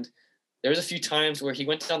 and there's a few times where he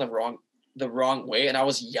went down the wrong way, and I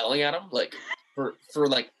was yelling at him like for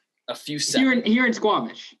like a few seconds. Here in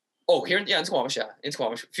Squamish. Oh, in Squamish, yeah. In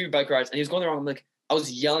Squamish. A few bike rides, and he was going the wrong. I'm like, I was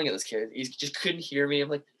yelling at this kid. He just couldn't hear me. I'm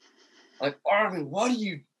like, Armin, what are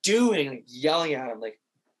you doing? Like, yelling at him, like,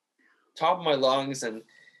 top of my lungs. And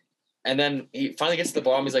then he finally gets to the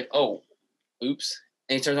bottom. He's like, oh, oops.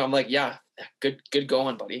 And he turns around. I'm like, yeah, good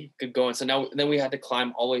going, buddy. Good going. So then we had to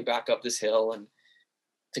climb all the way back up this hill and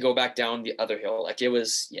to go back down the other hill. Like, it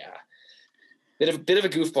was, yeah. Bit of a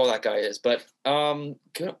goofball that guy is, but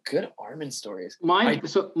good Armin stories. My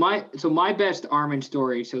best Armin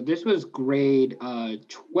story. So this was grade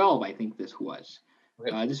 12, I think this was.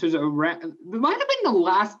 Okay. This was it might have been the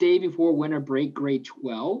last day before winter break, grade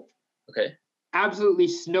 12. Okay. Absolutely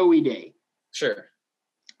snowy day. Sure.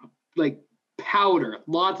 Like powder,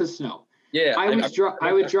 lots of snow. Yeah.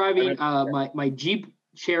 I was driving my Jeep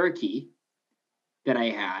Cherokee. that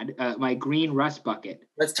I had, my green rust bucket.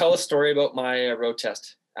 Let's tell a story about my road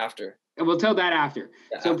test after. And we'll tell that after.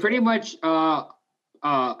 Yeah, so after. pretty much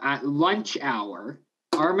at lunch hour,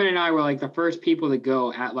 Armin and I were like the first people to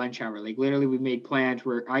go at lunch hour. Like literally we made plans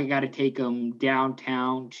where I got to take him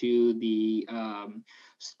downtown to the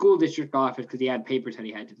school district office because he had papers that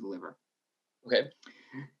he had to deliver. Okay.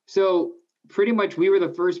 So pretty much we were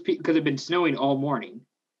the first people because it had been snowing all morning.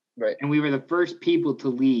 Right. And we were the first people to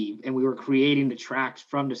leave, and we were creating the tracks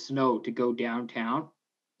from the snow to go downtown.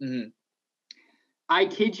 Mm-hmm. I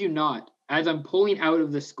kid you not, as I'm pulling out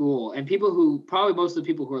of the school, and people who probably most of the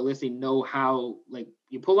people who are listening know how, like,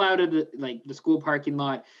 you pull out of the school parking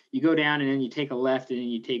lot, you go down, and then you take a left, and then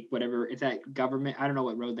you take whatever, it's that government, I don't know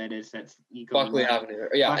what road that is. That's you go Buckley Avenue.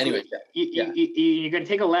 Yeah, anyway. You're going to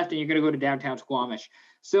take a left, and you're going to go to downtown Squamish.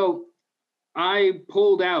 So I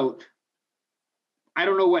pulled out. I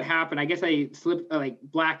don't know what happened. I guess I slipped like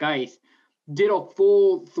black ice, did a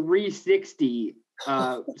full 360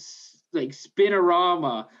 like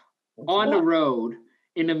spinorama on the road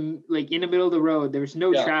in the middle of the road. There was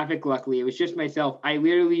no traffic, luckily. It was just myself.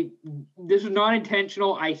 This was not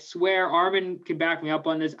intentional. I swear Armin can back me up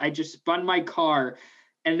on this. I just spun my car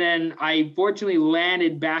and then I fortunately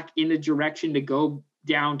landed back in the direction to go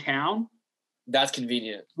downtown. That's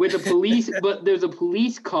convenient. With a police, but there's a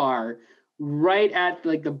police car right at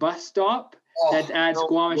like the bus stop that's at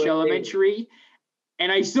Squamish Elementary.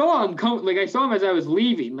 And I saw him I saw him as I was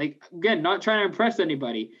leaving. Like, again, not trying to impress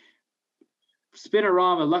anybody.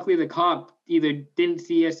 Spinorama, luckily the cop either didn't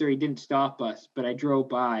see us or he didn't stop us, but I drove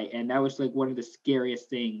by and that was like one of the scariest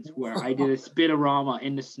things where I did a spinorama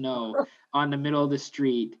in the snow on the middle of the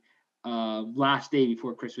street last day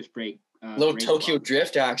before Christmas break. Little Tokyo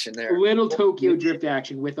Drift action there. Little Tokyo Drift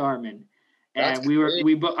action with Armin. And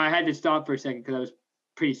I had to stop for a second because I was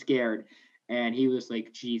pretty scared. And he was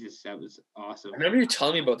like, Jesus, that was awesome. I remember you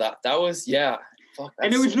telling me about that. That was, yeah. Fuck,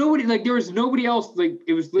 and there was nobody else. Like,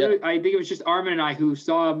 it was literally, I think it was just Armin and I who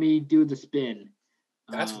saw me do the spin.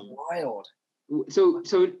 That's wild. So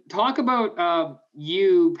talk about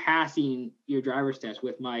you passing your driver's test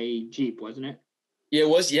with my Jeep, wasn't it? Yeah,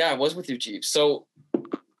 it was with your Jeep. So,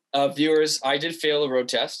 viewers, I did fail a road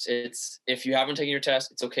test. It's, if you haven't taken your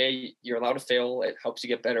test, it's okay. You're allowed to fail. It helps you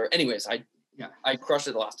get better. Anyways, I crushed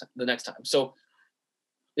it the next time. So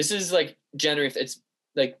this is like January. It's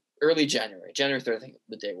like early January 3rd, I think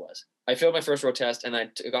the day was. I failed my first road test and I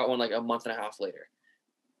got one like a month and a half later.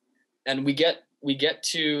 And we get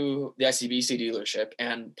to the ICBC dealership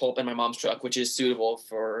and pull up in my mom's truck, which is suitable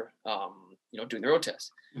for, doing the road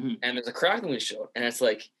test. Mm-hmm. And there's a crack in the windshield and it's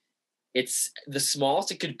like, it's the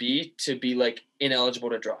smallest it could be to be like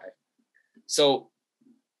ineligible to drive. So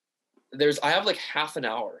I have like half an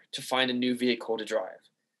hour to find a new vehicle to drive.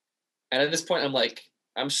 And at this point I'm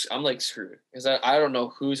like screwed because I don't know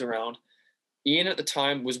who's around. Ian at the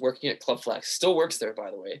time was working at Club Flex, still works there,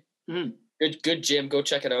 by the way. Mm-hmm. Good gym. Go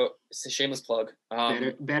check it out. It's a shameless plug.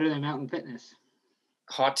 Better than Mountain Fitness.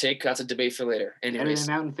 Hot take. That's a debate for later. Anyways, better than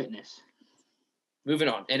Mountain Fitness. Moving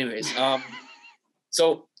on. Anyways,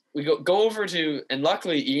 so we go over to, and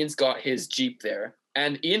luckily Ian's got his Jeep there.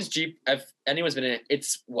 And Ian's Jeep, if anyone's been in it,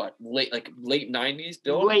 it's what, late 90s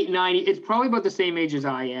build? Late 90s. It's probably about the same age as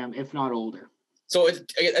I am, if not older. So at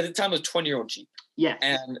the time, it was a 20-year-old Jeep. Yes.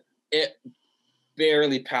 And it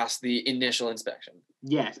barely passed the initial inspection.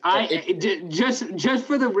 Yes. Just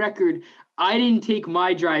for the record, I didn't take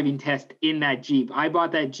my driving test in that Jeep. I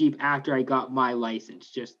bought that Jeep after I got my license.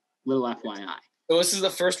 Just little FYI. So this is the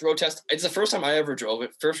first road test. It's the first time I ever drove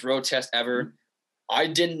it. First road test ever. Mm-hmm. I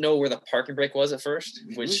didn't know where the parking brake was at first,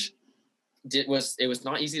 mm-hmm. which it was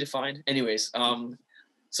not easy to find. Anyways,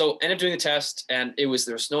 so ended up doing the test, and there was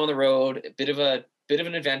snow on the road, a bit of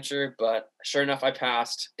an adventure, but sure enough, I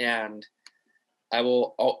passed, and I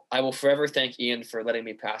will forever thank Ian for letting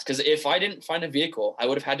me pass. Because if I didn't find a vehicle, I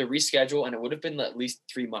would have had to reschedule, and it would have been at least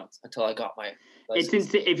 3 months until I got my license. It's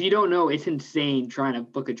insane. If you don't know, it's insane trying to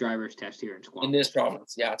book a driver's test here in Squamish. In this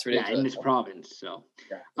province, yeah, it's ridiculous. Yeah, in this province. So,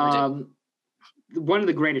 yeah, one of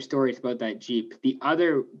the greatest stories about that Jeep. The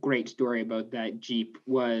other great story about that Jeep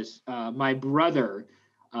was my brother,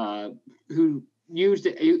 who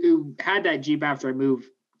had that Jeep after I moved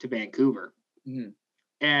to Vancouver. Mm-hmm.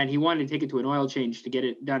 And he wanted to take it to an oil change to get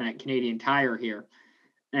it done at Canadian Tire here.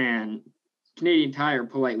 And Canadian Tire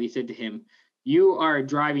politely said to him, "You are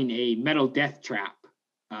driving a metal death trap.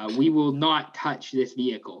 We will not touch this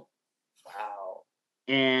vehicle." Wow.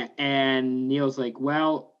 And Neil's like,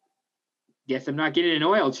 "Well, guess I'm not getting an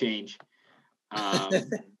oil change."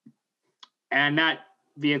 And that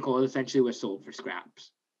vehicle essentially was sold for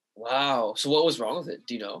scraps. Wow. So what was wrong with it?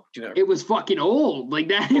 Do you know? Do you remember? It was fucking old. Like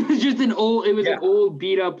that. It was just an old. It was an old,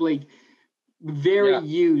 beat up, like very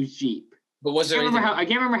used Jeep. But was there anything? I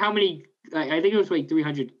can't remember how many. I think it was like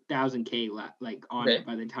 300,000 K like on it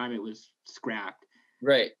by the time it was scrapped.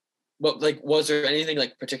 Right. But like, was there anything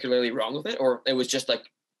like particularly wrong with it, or it was just like,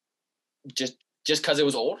 just because it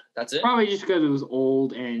was old? That's it. Probably just because it was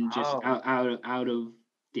old and just out of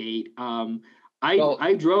date.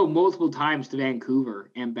 I drove multiple times to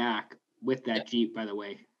Vancouver and back with that Jeep, by the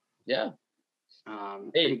way. Yeah.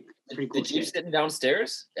 Pretty cool. The Jeep sitting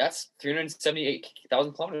downstairs, that's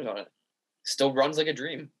 378,000 kilometers on it. Still runs like a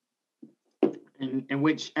dream. And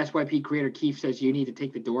which SYP creator Keith says you need to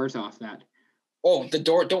take the doors off that. Oh, the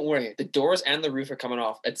door! Don't worry, the doors and the roof are coming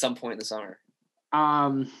off at some point in the summer.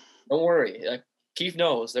 Don't worry, Keith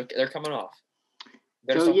knows they're coming off.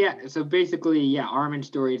 So basically, Armin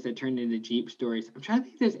stories that turned into Jeep stories. I'm trying to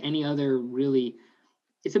think if there's any other really.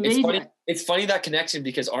 It's amazing. It's funny that connection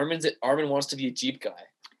because Armin wants to be a Jeep guy.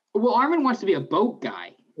 Well, Armin wants to be a boat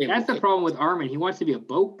guy. That's the problem with Armin. He wants to be a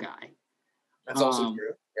boat guy. That's also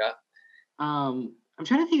true. Yeah. I'm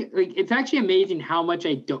trying to think. Like, it's actually amazing how much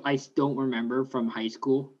I don't remember from high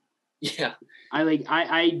school. Yeah. I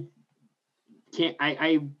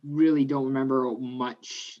really don't remember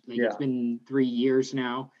much. Like, it's been 3 years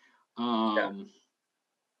now. Do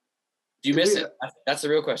you miss it? That's the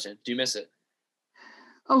real question. Do you miss it?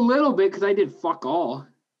 A little bit, because I did fuck all.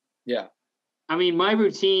 Yeah. I mean, my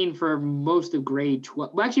routine for most of grade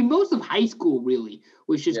 12, well, actually most of high school really,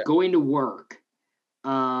 was just going to work.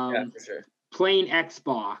 For sure. Playing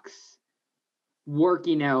Xbox,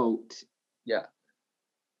 working out. Yeah.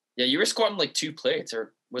 Yeah, you were squatting like 2 plates,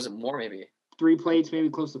 or was it more maybe? 3 plates, maybe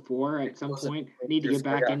close to 4 at some point. I need to get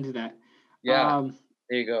back into that. Yeah.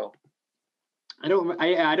 There you go. I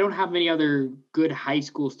don't have any other good high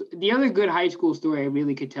school. The other good high school story I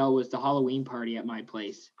really could tell was the Halloween party at my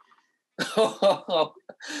place. That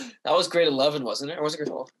was grade 11, wasn't it? Or was it grade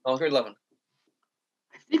 12? Oh, grade 11.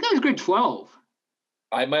 I think that was grade 12.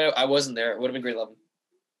 I wasn't there. It would have been grade 11.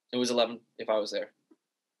 It was 11 if I was there.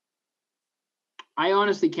 I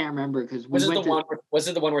honestly can't remember because was it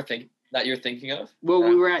the one that you're thinking of? Well,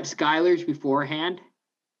 we were at Skylar's beforehand.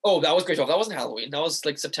 Oh, that was grade 12. That wasn't Halloween. That was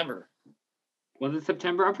like September. Was it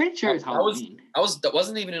September? I'm pretty sure it's Halloween. That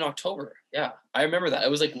wasn't even in October. Yeah, I remember that. It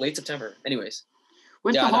was like late September. Anyways.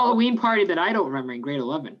 What's the Halloween party that I don't remember in grade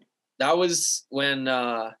 11? That was when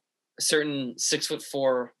a certain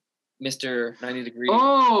 6'4" Mr. 90 Degrees.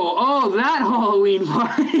 Oh, that Halloween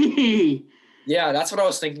party. Yeah, that's what I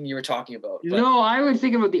was thinking you were talking about. But... No, I was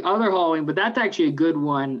thinking about the other Halloween, but that's actually a good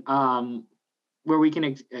one. Where we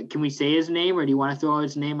can we say his name, or do you want to throw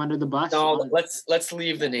his name under the bus? No, let's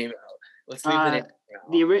leave the name out. Let's leave the name out.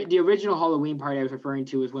 The original Halloween party I was referring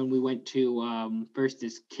to was when we went to first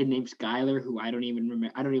this kid named Skylar, who I don't even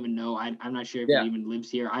remember. I don't even know. I'm not sure if he even lives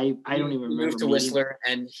here. I don't even remember. He moved to Whistler,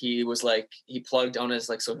 and he was like, he plugged on his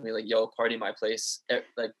like social media, like, "Yo, party my place,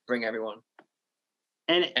 like bring everyone."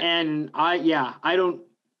 And I don't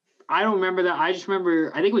remember that. I just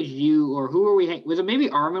remember, I think it was you, or who were we? Was it maybe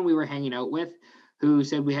Armin we were hanging out with, who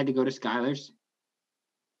said we had to go to Skylar's?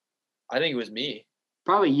 I think it was me.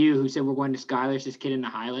 Probably you, who said we're going to Skylar's, this kid in the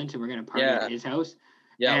Highlands, and we're going to party at his house.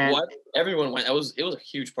 Yeah, everyone went. It was a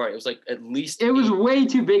huge party. It was like at least. It was way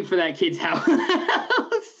too big for that kid's house.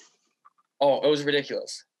 Oh, it was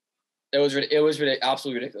ridiculous. It was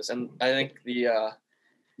absolutely ridiculous, and I think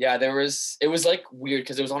it was like weird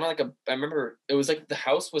because it was on like I remember it was like the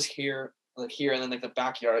house was here, and then like the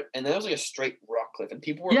backyard, and then it was like a straight rock cliff, and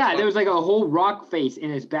people were there was like a whole rock face in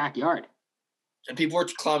his backyard, and people were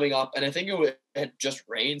climbing up, and I think it had just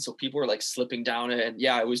rained, so people were like slipping down it, and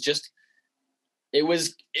it was just it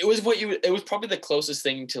was probably the closest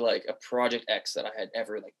thing to like a Project X that I had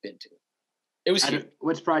ever like been to. It was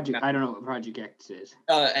what's Project? I don't know what Project X is.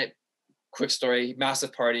 Quick story: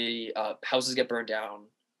 massive party, houses get burned down.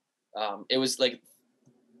 It was like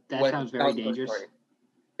sounds very dangerous.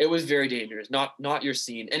 It was very dangerous. Not your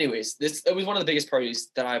scene. Anyways, it was one of the biggest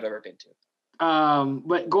parties that I've ever been to.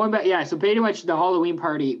 But going back, so pretty much the Halloween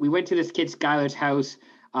party, we went to this kid Skylar's house.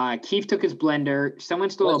 Keith took his blender. Someone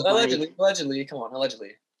stole a bike. Allegedly, come on,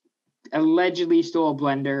 allegedly. Allegedly stole a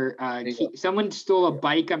blender. Someone stole a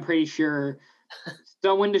bike, I'm pretty sure.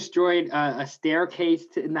 Someone destroyed a staircase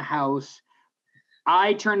in the house.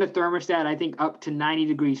 I turned the thermostat, I think, up to 90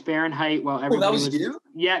 degrees Fahrenheit while everybody that was you?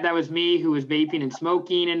 Yeah, that was me who was vaping and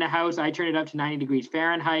smoking in the house. I turned it up to 90 degrees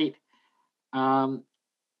Fahrenheit. And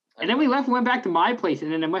then we left and went back to my place,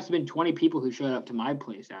 and then there must have been 20 people who showed up to my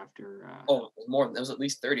place after. It was more. It was at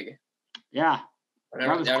least 30. Yeah.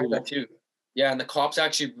 That was cool. That too. Yeah, and the cops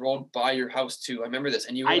actually rolled by your house too. I remember this,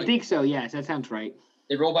 and you were I like, think so. Yes, that sounds right.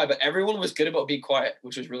 they rolled by, but everyone was good about being quiet,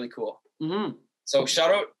 which was really cool. Mm-hmm. So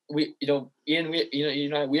shout out, Ian, you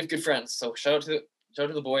know, we have good friends. So shout out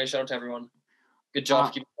to the boys, shout out to everyone. Good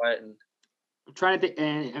job keeping quiet. And I'm trying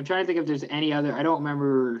to think if there's any other. I don't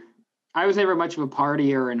remember. I was never much of a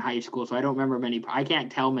partier in high school, so I don't remember many. I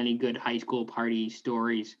can't tell many good high school party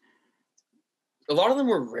stories. a lot of them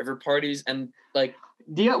were river parties, and like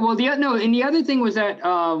and the other thing was that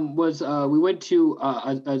we went to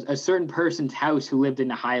a certain person's house who lived in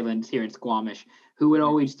the Highlands here in Squamish, who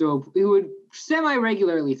would semi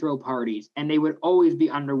regularly throw parties, and they would always be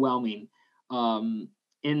underwhelming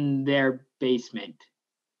in their basement.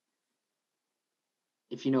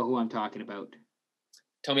 If you know who I'm talking about.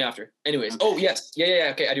 Tell me after. Anyways. Okay. Oh, yes. Yeah.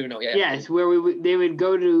 Okay, I do know. Yeah. Yes, where they would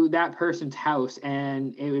go to that person's house,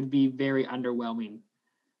 and it would be very underwhelming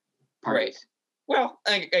parties. Right. Well,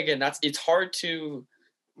 again, it's hard to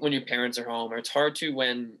when your parents are home, or it's hard to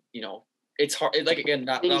when, it's hard. Like, again,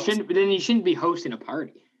 then you shouldn't be hosting a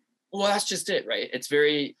party. Well, that's just it, right? It's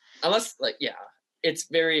very, unless, like, yeah, it's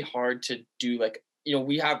very hard to do, like,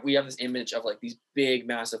 we have this image of, like, these big,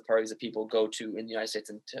 massive parties that people go to in the United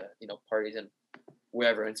States, and to, parties and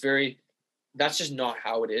wherever. And that's just not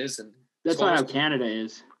how it is. And that's not how Canada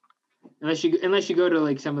is. Unless you go to,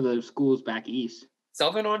 like, some of the schools back east.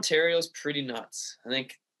 Southern Ontario is pretty nuts. I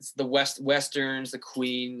think it's the Westerns, the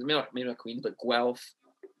Queens, maybe not Queens, but Guelph.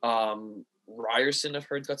 Ryerson, I've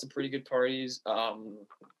heard, got some pretty good parties.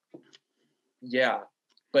 Yeah,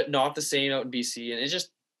 but not the same out in BC. And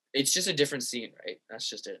it's just a different scene, right? That's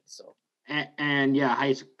just it. So. And yeah,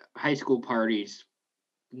 high school parties.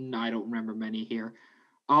 No, I don't remember many here.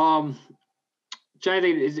 Trying to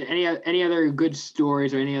think, is there any other good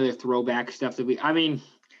stories or any other throwback stuff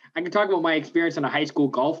I can talk about my experience on a high school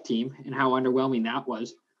golf team and how underwhelming that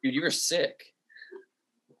was. Dude, you were sick.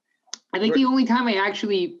 I think the only time I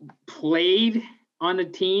actually played on a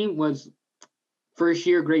team was first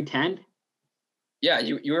year, grade 10. Yeah,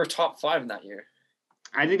 you were top 5 in that year.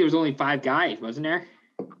 I think there was only 5 guys, wasn't there?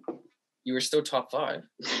 You were still top 5.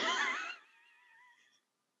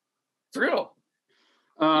 For real.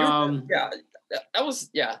 That was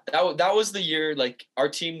the year. Like, our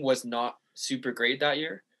team was not super great that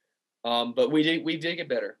year. But we did get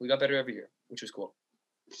better. We got better every year, which was cool.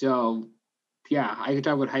 So, yeah, I could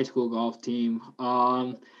talk about high school golf team. You were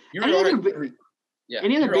on it. Yeah.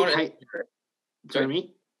 Any other big Sorry,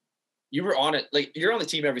 me? You were on it. Like, you're on the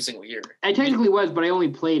team every single year. I technically was, but I only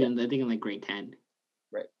played in like grade 10.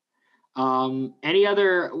 Right. Any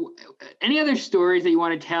other stories that you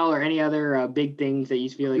want to tell, or any other big things that you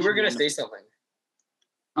feel like you were gonna say something?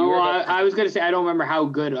 I was gonna say I don't remember how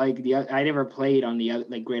good I never played on the other,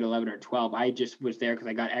 like, grade 11 or 12. I just was there because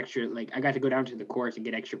I got extra, like, I got to go down to the course and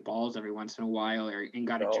get extra balls every once in a while, and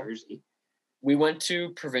got a jersey. We went to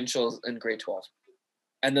provincials in grade 12,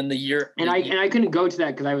 and then the year I couldn't go to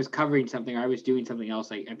that because I was covering something, or I was doing something else,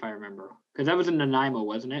 like, if I remember, because that was in Nanaimo,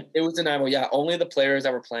 wasn't it? It was Nanaimo, yeah. Only the players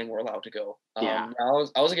that were playing were allowed to go. Yeah. I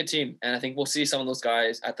was a good team, and I think we'll see some of those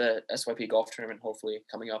guys at the SYP golf tournament hopefully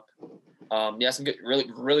coming up. Some good, really,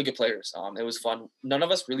 really good players. It was fun. None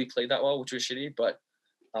of us really played that well, which was shitty, but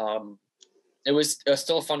it was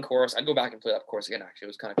still a fun course. I'd go back and play that course again. Actually, it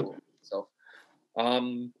was kind of cool. So,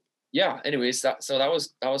 yeah. Anyways, that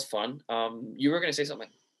was fun. You were gonna say something.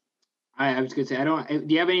 I was gonna say, do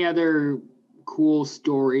you have any other cool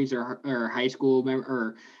stories or high school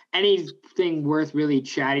or anything worth really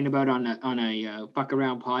chatting about on a fuck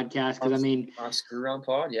around podcast? Because screw around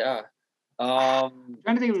pod, yeah. I'm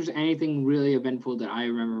trying to think if there's anything really eventful that I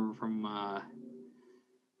remember from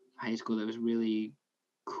high school that was really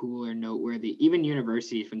cool or noteworthy. Even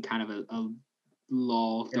university has been kind of a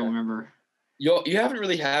lull. Yeah. Don't remember. You haven't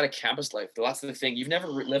really had a campus life, though. That's the thing. You've never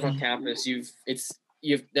lived on campus.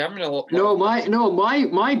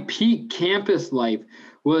 My peak campus life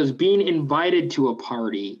was being invited to a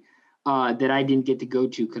party that I didn't get to go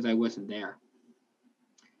to because I wasn't there.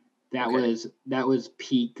 That was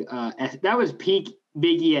peak. That was peak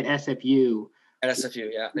Biggie at SFU. At SFU,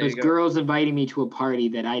 yeah. There's girls inviting me to a party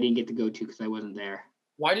that I didn't get to go to because I wasn't there.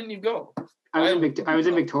 Why didn't you go? I was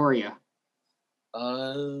in Victoria.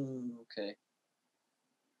 Oh, okay.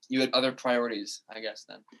 You had other priorities, I guess,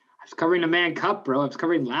 then. I was covering the Man Cup, bro. I was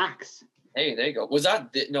covering Lax. Hey, there you go. Was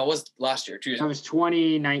that it was last year? 2 years. That was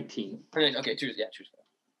 2019. Okay, 2 years. Yeah, 2 years.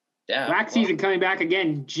 Damn. Lax season coming back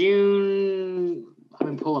again, June. I'm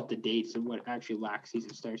gonna pull up the dates of what actually Lax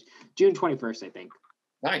season starts. June 21st, I think.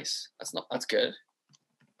 Nice. That's good.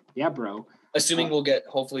 Yeah, bro. Assuming we'll get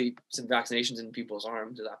hopefully some vaccinations in people's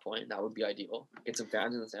arms at that point, that would be ideal. Get some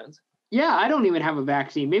fans in the stands. Yeah, I don't even have a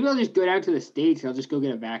vaccine. Maybe I'll just go down to the States and I'll just go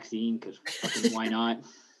get a vaccine because why not?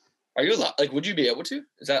 Are you allowed, like, would you be able to?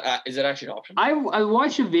 Is that actually an option? I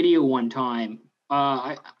watched a video one time,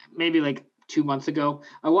 maybe like 2 months ago.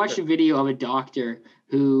 I watched a video of a doctor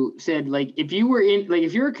who said, like, if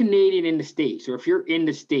you're a Canadian in the States, or if you're in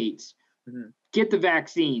the States, get the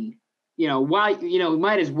vaccine.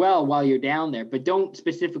 Might as well while you're down there, but don't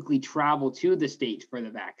specifically travel to the States for the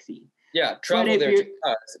vaccine. Yeah, travel there,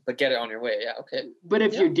 but get it on your way. Yeah, okay. But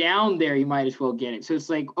if you're down there, you might as well get it. So it's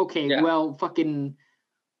like, okay, well, fucking,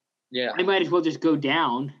 I might as well just go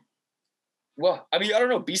down. Well, I mean, I don't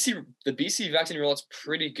know. The BC vaccine rollout's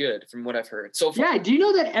pretty good from what I've heard so far. Yeah, do you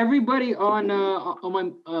know that everybody on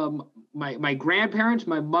my grandparents,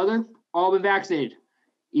 my mother, all been vaccinated?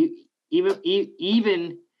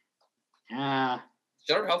 Even shout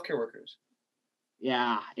out healthcare workers.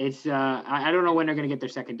 Yeah, it's I don't know when they're gonna get their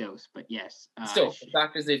second dose, but yes. Still, the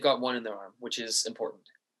fact is they've got one in their arm, which is important.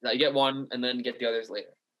 Now you get one and then get the others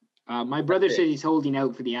later. My brother said he's holding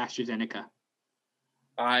out for the AstraZeneca.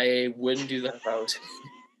 I wouldn't do that if I was.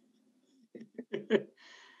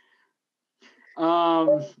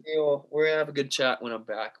 We're gonna have a good chat when I'm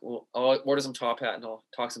back. I'll order some Top Hat and I'll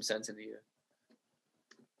talk some sense into you.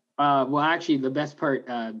 Well, actually, the best part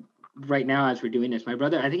right now as we're doing this, my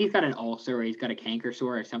brother, I think he's got an ulcer or he's got a canker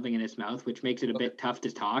sore or something in his mouth, which makes it a bit tough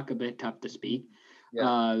to talk, a bit tough to speak.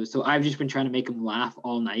 Yeah. So I've just been trying to make him laugh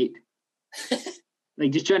all night,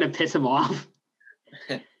 like just trying to piss him off.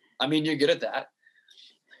 I mean, you're good at that.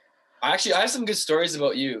 I have some good stories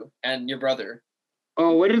about you and your brother.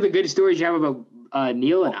 Oh, what are the good stories you have about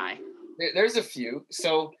Neil and I? There's a few.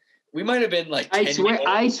 So we might have been like.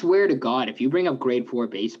 I swear to God, if you bring up grade 4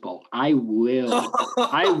 baseball, I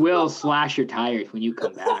will slash your tires when you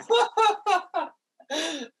come back.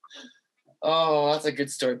 Oh, that's a good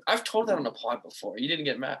story. I've told that on the pod before. You didn't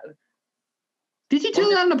get mad. Did you tell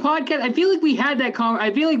that on the podcast? I feel like we had that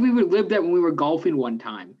I feel like we would live that when we were golfing one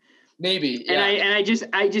time. Maybe. Yeah. And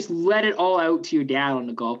I just let it all out to your dad on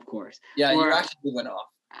the golf course. Yeah, you actually went off.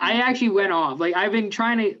 I actually went off. Like I've been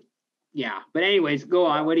trying to. Yeah, but anyways, go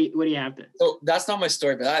on. What do you have to? So that's not my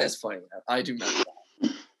story, but that is funny. I do remember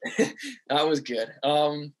that. That was good.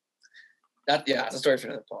 That's a story for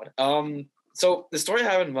another pod. So the story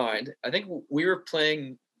I have in mind, I think we were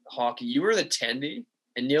playing hockey. You were the tendy,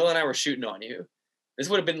 and Neil and I were shooting on you. This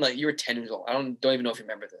would have been like you were 10 years old. I don't even know if you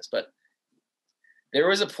remember this, but there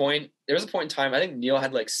was a point in time. I think Neil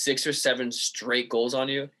had like 6 or 7 straight goals on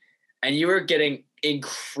you, and you were getting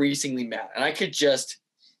increasingly mad, and I could just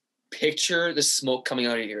picture the smoke coming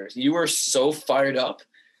out of your ears. You were so fired up.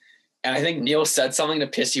 And I think Neil said something to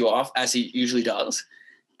piss you off, as he usually does.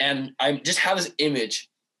 And I just have this image.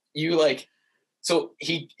 You like, so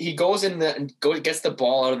he goes in there and gets the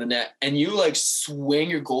ball out of the net, and you like swing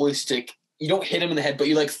your goalie stick. You don't hit him in the head, but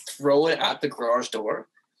you like throw it at the garage door.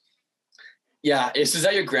 Yeah, is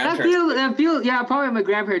that your grandparents? That feels yeah, probably my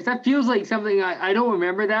grandparents. That feels like something I don't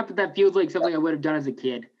remember that, but that feels like something I would have done as a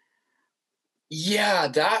kid. Yeah,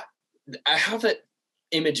 I have that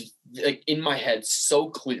image like in my head so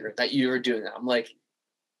clear that you were doing that. I'm like,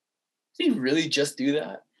 did he really just do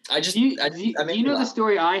that? You know the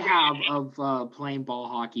story I have of playing ball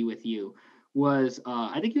hockey with you was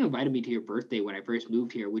I think you invited me to your birthday when I first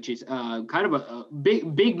moved here, which is kind of a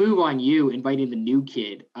big move on you, inviting the new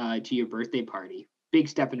kid to your birthday party. Big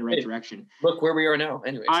step in the right direction. Look where we are now.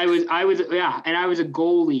 Anyways, I was and I was a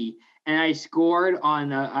goalie. And I scored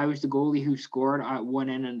on. I was the goalie who scored at one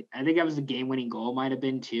end, and I think that was the game-winning goal. Might have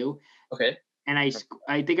been too. Okay. And I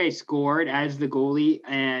think I scored as the goalie,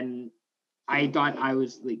 and I thought I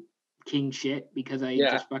was like king shit because I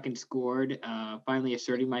just fucking scored. Finally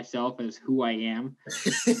asserting myself as who I am,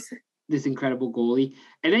 this incredible goalie.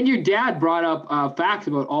 And then your dad brought up facts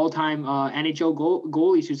about all-time NHL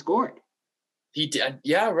goalies who scored. He did.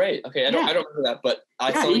 Yeah. Right. Okay. I don't remember that, but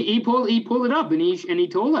he pulled it up and he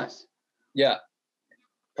told us. Yeah,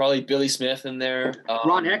 probably Billy Smith in there.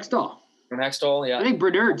 Ron Hextall. Yeah. I think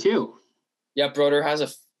Brodeur too. Yeah, Brodeur has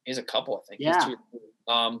a couple, I think. Yeah.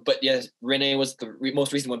 But yes, Rene was the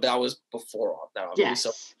most recent one, but that was before that, obviously.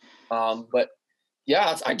 Yes. So, but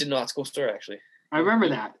yeah, I didn't know that's a cool story actually. I remember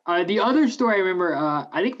that. The other story I remember,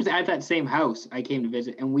 I think it was at that same house I came to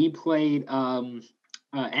visit, and we played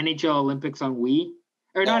NHL Olympics on Wii.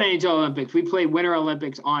 Or not NHL Olympics. We played Winter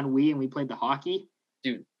Olympics on Wii, and we played the hockey.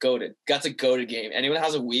 Dude, goated. That's a goated game. Anyone that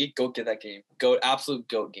has a Wii, go get that game. Absolute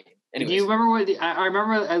goat game. Anyways. Do you remember I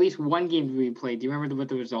remember at least one game we played. Do you remember what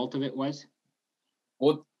the result of it was?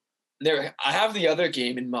 Well, I have the other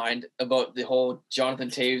game in mind about the whole Jonathan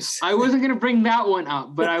Toews. I wasn't gonna bring that one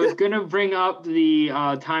up, but I was gonna bring up the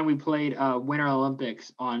time we played Winter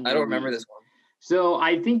Olympics on. I don't remember this one. So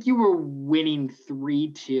I think you were winning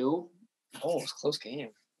 3-2. Oh, it's a close game.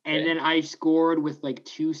 And then I scored with like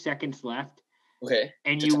 2 seconds left. Okay.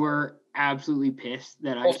 And you were absolutely pissed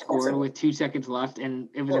that I scored with 2 seconds left, and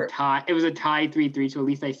it was a tie. It was a tie 3-3. So at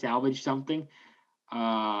least I salvaged something.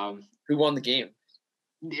 Who won the game?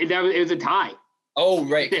 It was a tie. Oh,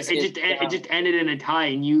 right. It just ended in a tie,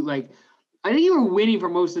 and you I think you were winning for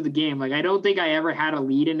most of the game. Like I don't think I ever had a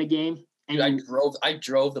lead in the game. And dude, I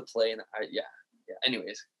drove the play, and yeah.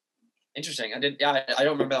 Anyways, interesting. I don't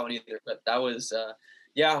remember that one either, but that was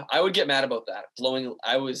I would get mad about that.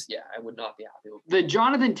 I would not be happy with the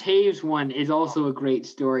Jonathan Toews one is also a great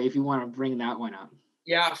story if you want to bring that one up.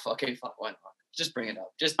 Yeah, okay, fine. Why not? Just bring it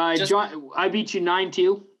up. John, I beat you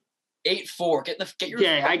 9-2. 8-4. Get your.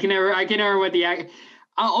 Yeah, I can never what the.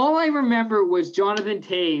 All I remember was Jonathan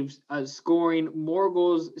Toews scoring more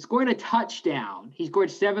goals, scoring a touchdown. He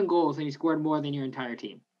scored 7 goals, and he scored more than your entire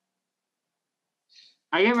team.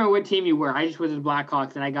 I can't remember what team you were. I just was the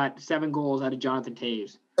Blackhawks, and I got 7 goals out of Jonathan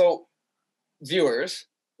Toews. So, viewers,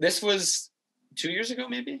 this was 2 years ago,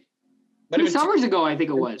 maybe? 2 summers ago, I think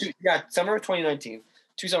it was. Summer of 2019.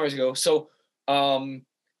 2 summers ago. So, I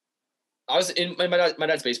was in my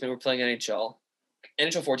dad's basement. We're playing NHL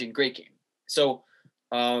 14, great game. So,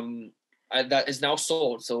 that is now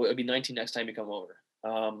sold. So it'll be 19 next time you come over.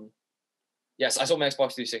 Yes, I sold my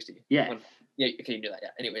Xbox 360. Yeah. Yeah. Okay, you knew that. Yeah.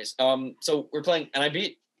 Anyways, so we're playing, and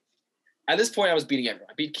at this point I was beating everyone.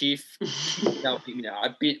 I beat Keith. Now beat me now. I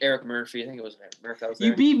beat Eric Murphy. I think it was Eric Murphy that was there.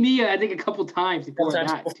 You beat me, I think, a couple times before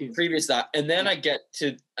that too. Previous that, and then I get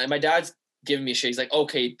to my dad's giving me a shit. He's like,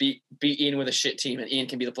 okay, beat Ian with a shit team, and Ian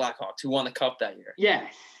can be the Blackhawks who won the cup that year. Yeah.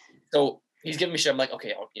 So he's giving me shit. I'm like,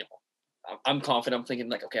 okay, I'm confident. I'm thinking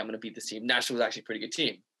like, okay, I'm gonna beat this team. Nashville was actually a pretty good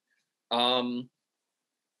team.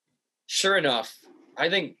 Sure enough, I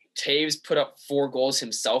think Toews put up 4 goals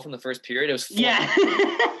himself in the first period. It was 4. Yeah.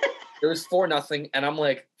 It was 4-0, and I'm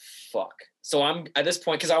like, fuck. So I'm at this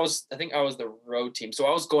point because I think I was the road team, so I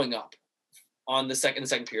was going up on the second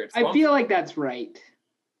period. So I feel like that's right.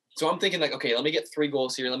 So I'm thinking like, okay, let me get 3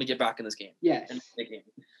 goals here. Let me get back in this game. Yes.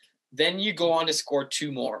 Then you go on to score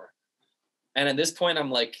 2 more, and at this point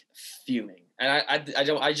I'm like fuming, and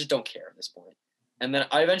I just don't care at this point. And then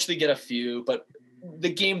I eventually get a few, but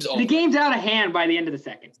the game's over. The game's out of hand by the end of the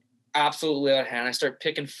second. Absolutely out of hand. I start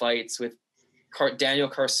picking fights with Daniel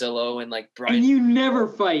Carcillo and like Brian. And you never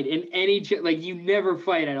fight in any you never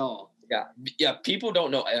fight at all. Yeah. People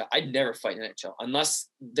don't know. I never fight in NHL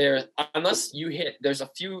unless you hit. There's a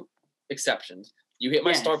few exceptions. You hit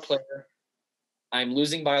my star player, I'm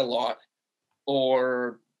losing by a lot,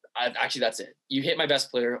 or actually that's it. You hit my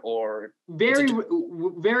best player, or very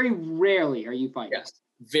rarely are you fighting. Yes,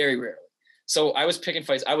 very rarely. So I was picking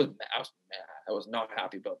fights. I was mad. I was not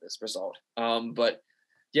happy about this result. But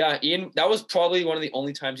yeah, Ian, that was probably one of the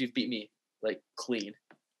only times you've beat me like clean.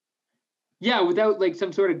 Yeah, without like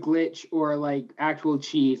some sort of glitch or like actual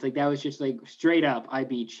cheese. Like that was just like straight up, I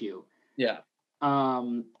beat you. Yeah.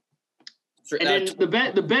 And then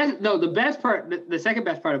the best part, the second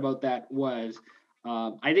best part about that was,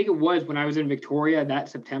 I think it was when I was in Victoria that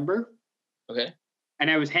September. Okay. And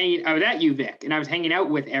I was at UVic, and I was hanging out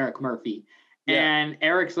with Eric Murphy. Yeah. And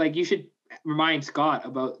Eric's like, you should remind Scott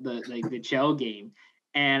about the Chell game.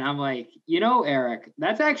 And I'm like, Eric,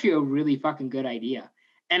 that's actually a really fucking good idea.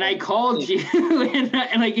 And I called you and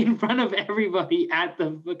like in front of everybody at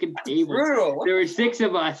the fucking table. Brutal. There were 6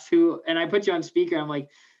 of us and I put you on speaker. I'm like,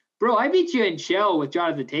 bro, I beat you in Chell with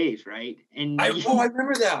Jonathan Toews, right? And I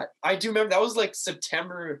remember that. I do remember that was like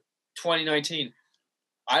September 2019.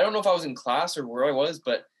 I don't know if I was in class or where I was,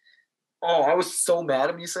 but I was so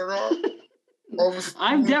mad when you said that.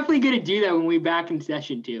 I'm definitely gonna do that when we're back in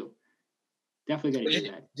session too. Definitely gonna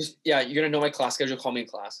do that. You're gonna know my class schedule. Call me in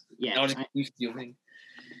class. Yeah. I'll just keep doing.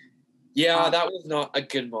 Yeah, that was not a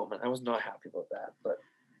good moment. I was not happy about that, but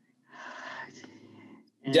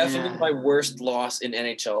definitely my worst loss in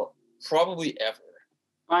NHL probably ever.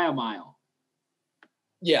 By a mile.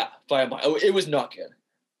 Yeah, by a mile. It was not good.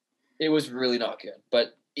 It was really not good.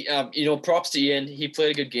 But props to Ian. He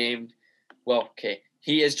played a good game. Well, okay.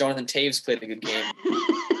 He, as Jonathan Toews, played a good game.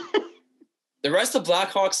 The rest of the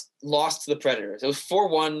Blackhawks lost to the Predators. It was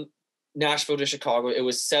 4-1 Nashville to Chicago. It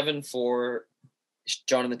was 7-4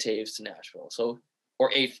 Jonathan Toews to Nashville. So, or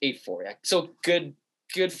 8-4. Yeah. So good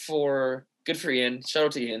for Ian. Shout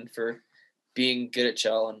out to Ian for being good at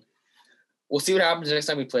Chell, and we'll see what happens next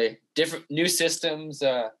time we play. Different new systems,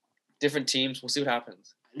 different teams. We'll see what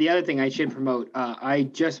happens. the other thing I should promote, I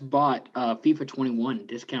just bought FIFA 21,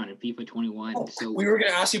 discounted FIFA 21. Oh, So we were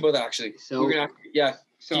gonna ask you about that actually. So-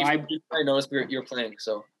 So I noticed you're playing.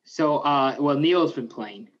 So well, Neil's been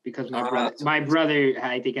playing because my brother,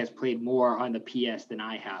 I think, has played more on the PS than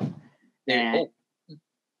I have.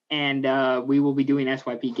 And we will be doing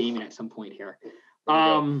SYP gaming at some point here.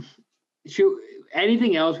 Shoot,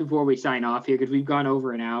 anything else before we sign off here? Because we've gone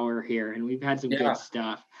over an hour here and we've had some good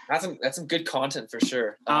stuff. That's some good content for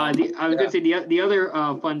sure. I was gonna say the other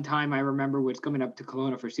fun time I remember was coming up to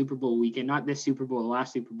Kelowna for Super Bowl weekend. Not this Super Bowl, the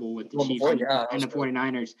last Super Bowl with the Chiefs and the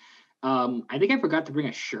 49ers. I think I forgot to bring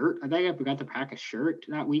a shirt. I think I forgot to pack a shirt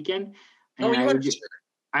that weekend. And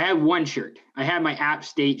I had one shirt. I had my App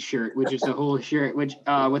State shirt, which is the whole shirt. Which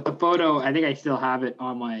with the photo, I think I still have it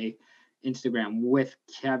on my Instagram with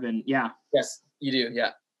Kevin. Yeah. Yes, you do.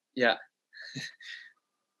 Yeah.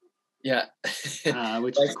 Yeah.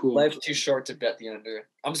 Which is cool. Life's too short to bet the under.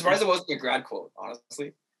 I'm surprised it wasn't a grad quote,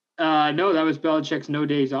 honestly. No, that was Belichick's no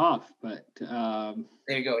days off, but there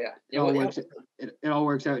you go. Yeah. It all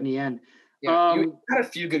works out in the end. Yeah, you had a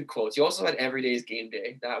few good quotes. You also had Everyday's Game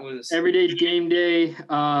Day. That was Everyday's Game Day.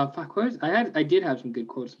 I did have some good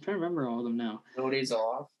quotes. I'm trying to remember all of them now. No days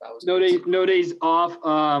off. That was no days off.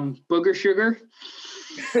 Booger sugar.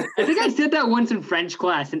 I think I said that once in French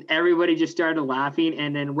class, and everybody just started laughing.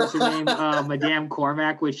 And then what's her name? Madame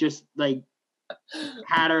Cormac was just like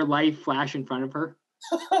had her life flash in front of her.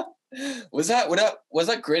 Was that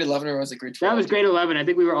grade 11 or was it grade 12? That was grade 11. I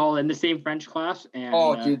think we were all in the same French class.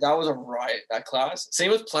 And, dude, that was a riot, that class. Same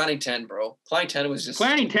with Planning 10, bro. Planning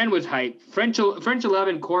 10 was hype. French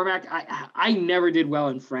 11, Cormac. I never did well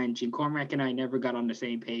in French, and Cormac and I never got on the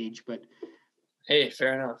same page. But hey,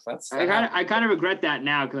 fair enough. I kind of regret that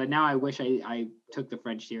now because now I wish I took the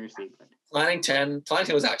French seriously. But Planning 10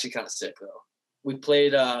 was actually kind of sick though. We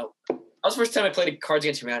played. That was the first time I played Cards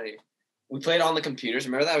Against Humanity. We played on the computers.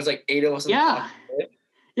 Remember that? It was like 8 of us in the class.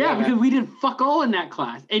 Yeah, because we did fuck all in that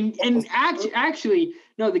class. And actually,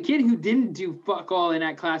 no, the kid who didn't do fuck all in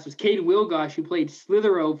that class was Cade Wilgosh, who played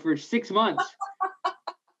Slithero for 6 months.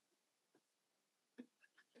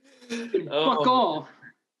 Fuck all.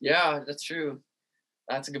 Yeah, that's true.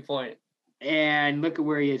 That's a good point. And look at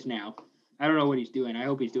where he is now. I don't know what he's doing. I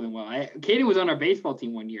hope he's doing well. Caden was on our baseball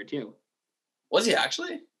team one year, too. Was he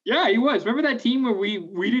actually? Yeah, he was. Remember that team where we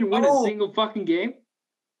didn't win a single fucking game?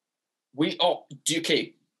 Do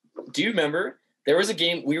you remember? There was a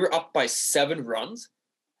game we were up by 7 runs,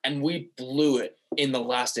 and we blew it in the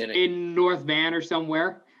last inning. In North Van or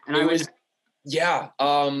somewhere. And it was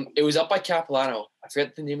up by Capilano. I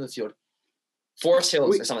forget the name of the field. Forest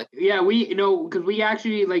Hills or something. Yeah, because we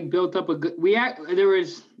actually like built up a good. We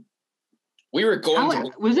were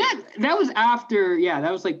going. That was after? Yeah,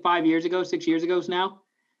 that was like 5 years ago, 6 years ago now.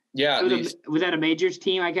 Yeah. Was that a majors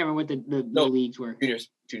team? I can't remember what the leagues were.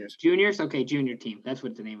 Juniors. Okay, junior team. That's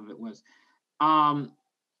what the name of it was. I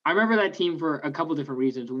remember that team for a couple different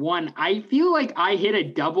reasons. One, I feel like I hit a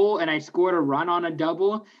double and I scored a run on a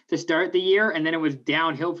double to start the year, and then it was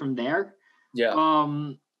downhill from there. Yeah.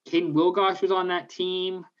 Caden Wilgosh was on that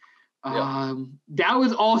team. That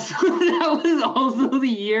was also the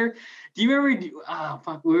year. Do you remember?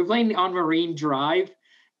 We were playing on Marine Drive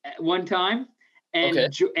at one time.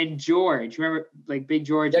 And George, remember, like Big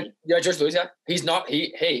George? Yeah, George Lewis. Yeah, he's not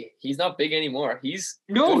big anymore. He's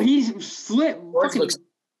slim. George looks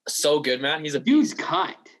so good, man. He's a dude's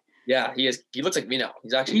cut. Yeah, he is. He looks like me now.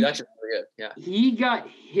 He's actually really good. Yeah. He got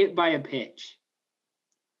hit by a pitch.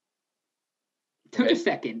 Took a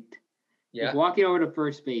second. Yeah. Was walking over to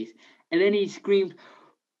first base, and then he screamed,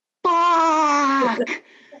 "Fuck!"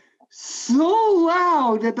 so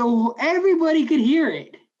loud that everybody could hear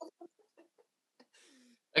it.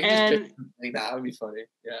 That would be funny.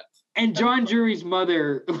 Yeah. And John Jury's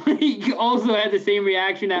mother also had the same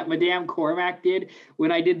reaction that Madame Cormac did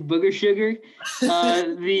when I did Booger Sugar.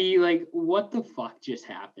 What the fuck just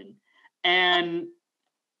happened? And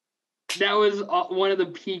that was one of the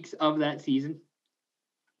peaks of that season.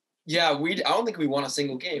 Yeah, I don't think we won a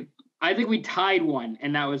single game. I think we tied one,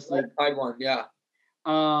 and that was tied one. Yeah.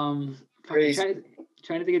 Crazy.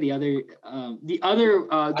 Trying to think of the other. Do you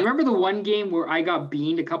remember the one game where I got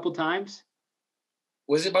beaned a couple times?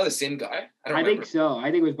 Was it by the same guy? I think so. I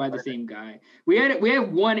think it was by the same guy. We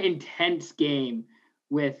had one intense game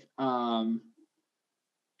with one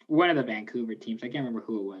of the Vancouver teams. I can't remember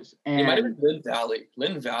who it was. And it might have been Lynn Valley.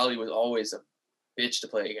 Lynn Valley was always a bitch to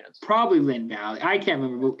play against. Probably Lynn Valley. I can't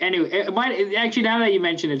remember. Anyway, it might actually. Now that you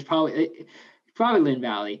mention it, it's probably Lynn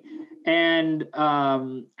Valley. And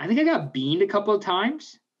I think I got beaned a couple of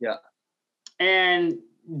times. Yeah. And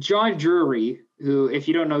John Drury, who, if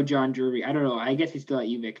you don't know John Drury, I don't know. I guess he's still at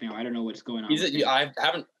UVic now. I don't know what's going on. I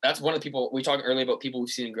haven't. That's one of the people we talked earlier about. People we've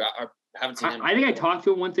seen in or haven't seen him. I think I talked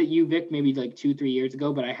to him once at UVic, maybe like 2-3 years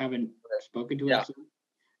ago, but I haven't spoken to him.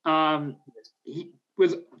 Yeah. He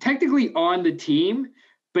was technically on the team,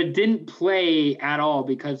 but didn't play at all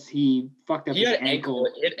because he fucked up his ankle.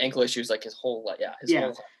 He had ankle issues like his whole life.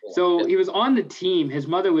 Yeah. So he was on the team. His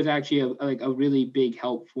mother was actually a really big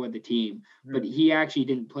help for the team, but he actually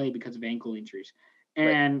didn't play because of ankle injuries.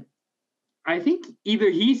 And I think either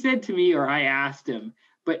he said to me or I asked him,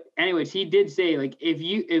 but anyways, he did say, like, if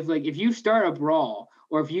you start a brawl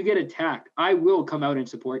or if you get attacked, I will come out and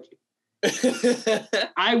support you.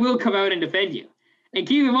 I will come out and defend you. And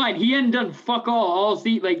keep in mind, he hadn't done fuck all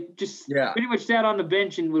seat, like just pretty much sat on the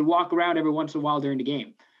bench and would walk around every once in a while during the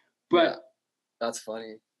game. But that's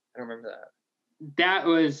funny. I don't remember that. That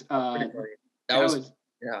was that was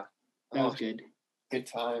good. Good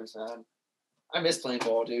times, man. I miss playing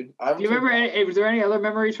ball, dude. Do you remember? Was there any other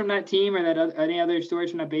memories from that team, or any other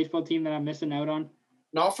stories from that baseball team that I'm missing out on?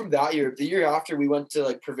 Not from that year. The year after, we went to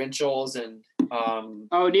like provincials and.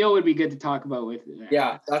 Neil would be good to talk about with that.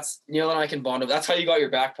 Yeah, that's Neil and I can bond over. That's how you got your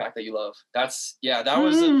backpack that you love. That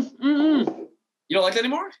was. You don't like that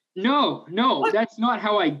anymore? No, what? That's not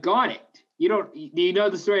how I got it. Do you know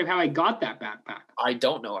the story of how I got that backpack? I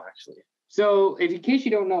don't know actually. So, in case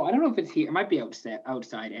you don't know, I don't know if it's here. It might be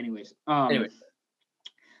outside. Anyways. You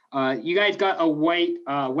guys got a white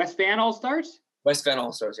West Van All-Stars? West Van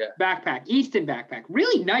All-Stars, yeah. Backpack, Easton backpack.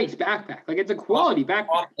 Really nice backpack. Like, it's a quality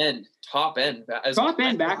backpack. Top end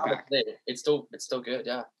backpack. It's still good,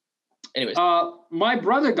 yeah. Anyways. My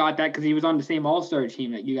brother got that because he was on the same All-Star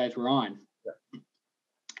team that you guys were on. Yeah.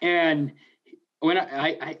 And when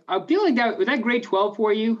I feel like that, was that grade 12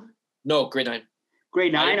 for you? No, grade 9.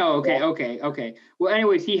 Grade 9? Oh, okay. Well,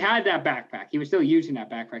 anyways, he had that backpack. He was still using that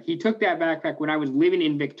backpack. He took that backpack when I was living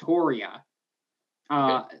in Victoria.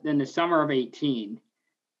 In the summer of 18,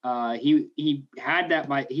 he had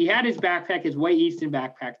his backpack, his white Easton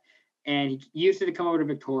backpack, and he used it to come over to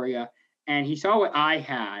Victoria. And he saw what I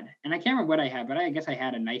had, and I can't remember what I had, but I guess I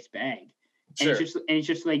had a nice bag. Sure. And it's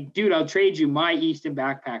just like, dude, I'll trade you my Easton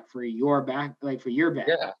backpack for your bag.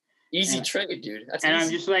 Yeah, easy trade, dude. That's and easy. I'm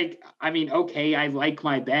just like, I mean, okay, I like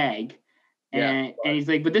my bag, and he's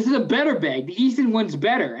like, but this is a better bag. The Easton one's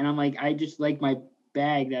better, and I'm like, I just like my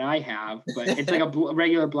bag that I have, but it's like a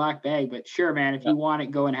regular black bag. But sure, man, if you want it,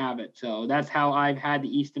 go and have it. So that's how I've had the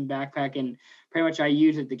Easton backpack, and pretty much I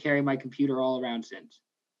use it to carry my computer all around since.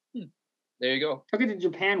 There you go. Took it to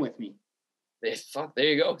Japan with me. There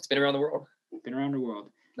you go. It's been around the world.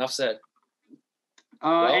 Enough said.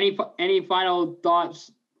 Any final thoughts,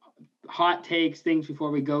 hot takes, things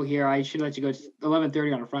before we go here? I should let you go. It's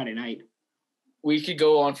 11:30 on a Friday night. We could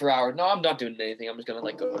go on for hours. No, I'm not doing anything. I'm just gonna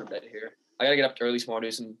go to bed here. I gotta get up early tomorrow, do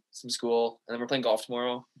some school, and then we're playing golf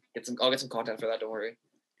tomorrow. I'll get some content for that. Don't worry.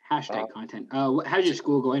 Hashtag content. How's your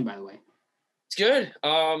school going, by the way? It's good.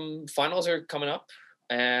 Finals are coming up,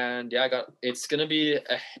 and it's gonna be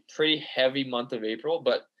a pretty heavy month of April.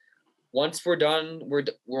 But once we're done,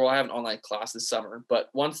 we'll have an online class this summer. But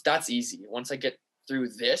once that's easy. Once I get through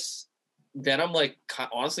this, then I'm like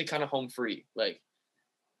honestly kind of home free. Like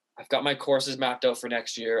I've got my courses mapped out for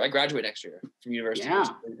next year. I graduate next year from university, which is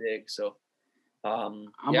pretty big. So.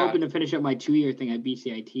 I'm hoping to finish up my 2-year thing at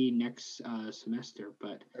BCIT next semester,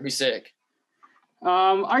 but that'd be sick.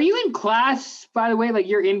 Are you in class, by the way? Like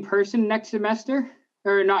you're in person next semester,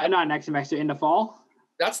 or not next semester, in the fall?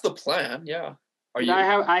 That's the plan. Yeah. Are you?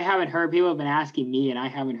 I haven't heard. People have been asking me, and I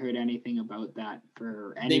haven't heard anything about that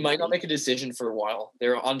for anybody. They might not make a decision for a while.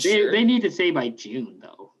 They're unsure. They need to say by June,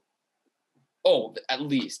 though. Oh, at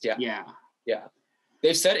least, yeah. Yeah.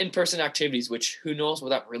 They've said in-person activities, which who knows what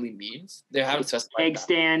that really means. They haven't specified. Keg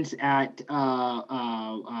stands at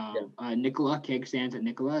Nicola. Keg stands at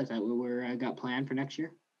Nicola. Is that what we're got planned for next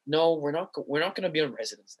year? No, we're not. We're not going to be on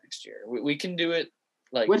residence next year. We can do it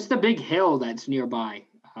like. What's the big hill that's nearby?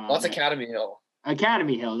 That's Academy Hill.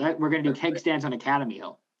 Academy Hill. That we're going to do keg stands on Academy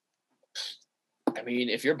Hill. I mean,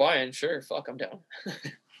 if you're buying, sure, fuck, I'm down.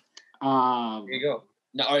 There you go.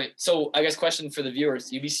 No, all right. So I guess question for the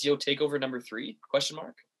viewers: UBCO takeover number 3? ?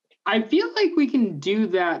 I feel like we can do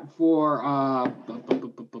that for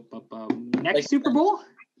next Super Bowl.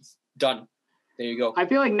 Done. There you go. I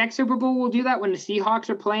feel like next Super Bowl we'll do that when the Seahawks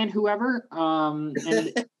are playing whoever.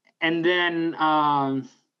 And then I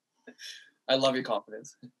love your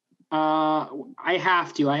confidence. I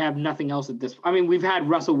have to. I have nothing else at this. I mean, we've had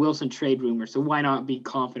Russell Wilson trade rumors, so why not be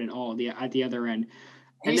confident at the other end?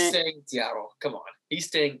 He's staying in Seattle. Come on. He's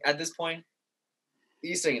staying at this point.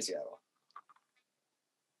 He's staying in Seattle.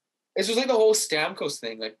 It's just like the whole Stamkos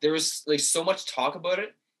thing. Like there was like so much talk about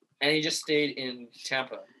it, and he just stayed in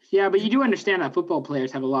Tampa. Yeah, but you do understand that football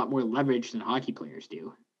players have a lot more leverage than hockey players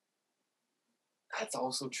do. That's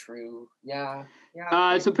also true. Yeah.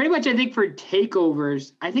 So pretty much, I think for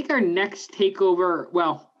takeovers, I think our next takeover,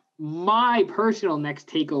 well, my personal next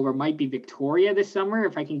takeover might be Victoria this summer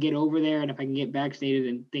if I can get over there and if I can get vaccinated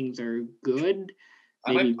and things are good.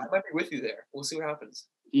 Maybe. I might be with you there. We'll see what happens.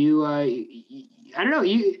 I don't know.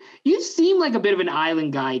 You seem like a bit of an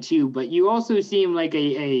island guy too, but you also seem like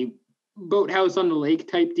a boathouse on the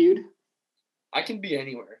lake type dude. I can be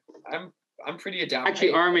anywhere. I'm pretty adaptable.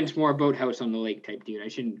 Actually, Armin's more boathouse on the lake type dude. I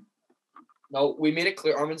shouldn't. No, we made it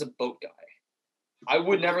clear Armin's a boat guy. I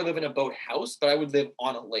would never live in a boathouse, but I would live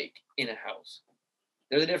on a lake in a house.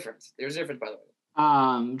 There's a difference. There's a difference, by the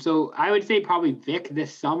way. So I would say probably Vic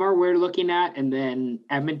this summer we're looking at, and then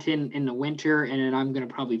Edmonton in the winter, and then I'm gonna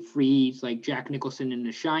probably freeze like Jack Nicholson in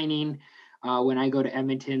The Shining. When I go to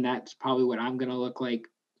Edmonton, that's probably what I'm gonna look like.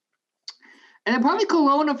 And then probably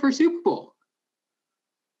Kelowna for Super Bowl.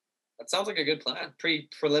 That sounds like a good plan. Pretty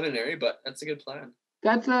preliminary, but that's a good plan.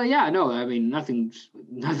 That's yeah, no, I mean nothing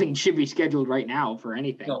should be scheduled right now for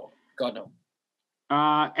anything. No, God no.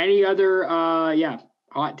 Any other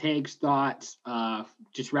hot takes, thoughts?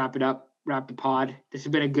 Just wrap it up, wrap the pod. This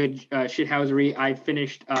has been a good shithousery. I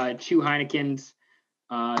finished 2 Heinekens.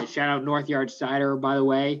 Shout out North Yard Cider, by the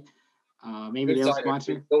way. Maybe they'll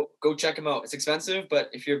sponsor. Go check them out. It's expensive,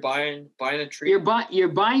 but if you're buying a treat, you're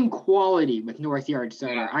buying quality with North Yard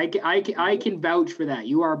Cider. Yeah. I can vouch for that.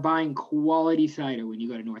 You are buying quality cider when you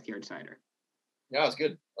go to North Yard Cider. Yeah, it's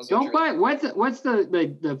good. Don't buy what's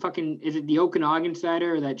the fucking, is it the Okanagan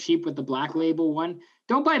cider or that cheap with the black label one?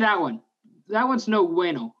 Don't buy that one. That one's no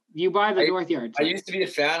bueno. You buy the North Yard cider. I used to be a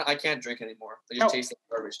fan. I can't drink anymore. They just taste like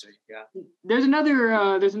garbage to me. Yeah. There's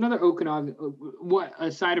another Okanagan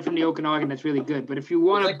a cider from the Okanagan that's really good. But if you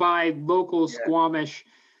want to buy local Squamish,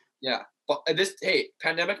 but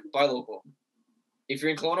pandemic, buy local. If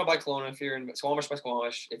you're in Kelowna, buy Kelowna. If you're in Squamish, buy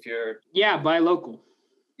Squamish. If you're buy local.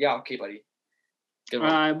 Yeah, okay, buddy.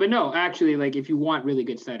 But no, actually, like if you want really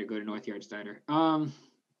good cider, go to North Yard Cider.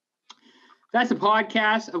 That's the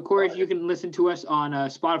podcast. Of course, you can listen to us on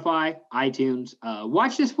Spotify, iTunes.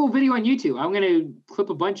 Watch this full video on YouTube. I'm going to clip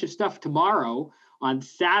a bunch of stuff tomorrow on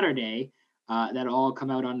Saturday. That'll all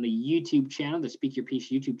come out on the YouTube channel, the Speak Your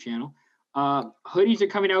Piece YouTube channel. Hoodies are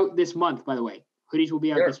coming out this month, by the way. Hoodies will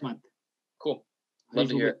be out this month. Cool. Love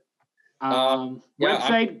to hear it.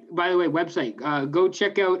 Website, by the way, go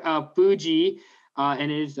check out Fuji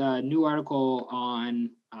and his new article on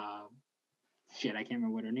I can't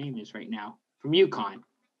remember what her name is right now, from UConn.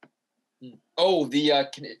 Oh, the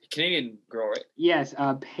Canadian girl, right? Yes,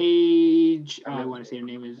 Paige. I want to say her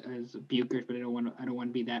name is Buchers, but I don't want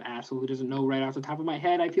to be that asshole who doesn't know right off the top of my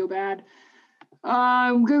head. I feel bad.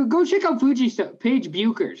 Go check out Fuji stuff. Paige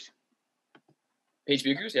Buchers. Paige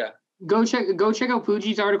Buchers, yeah. Go check out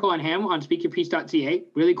Fuji's article on him on speakyourpiece.ca.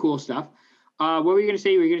 Really cool stuff. What were you gonna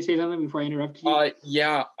say? Were you gonna say something before I interrupted you?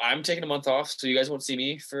 Yeah, I'm taking a month off, so you guys won't see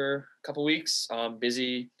me for a couple weeks. I'm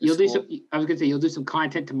busy. You'll do some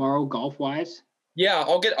content tomorrow, golf wise. Yeah,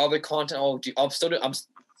 I'll get other content. I'm still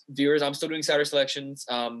doing Saturday selections.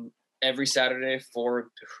 Every Saturday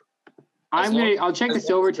for. I'll check the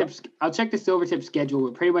Silvertips. I'll check the Silvertips schedule.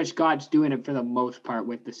 But pretty much Scott's doing it for the most part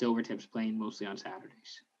with the Silvertips playing mostly on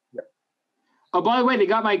Saturdays. Oh, by the way, they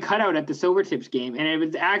got my cutout at the Silvertips game, and it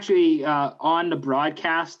was actually on the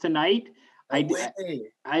broadcast tonight.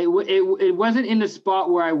 It wasn't in the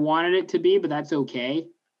spot where I wanted it to be, but that's okay.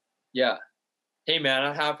 Yeah. Hey man,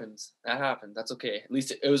 that happens. That's okay. At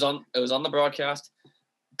least it was on the broadcast.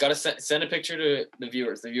 Gotta send a picture to the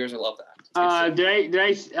viewers. The viewers will love that. Did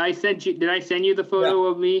I send you the photo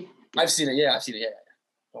of me? I've seen it. Yeah.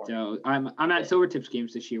 So I'm at Silvertips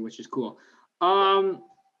games this year, which is cool.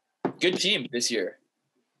 Good team this year.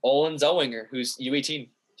 Olin Zellweger, who's U18.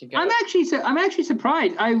 I'm actually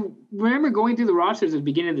surprised. I remember going through the rosters at the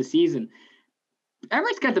beginning of the season.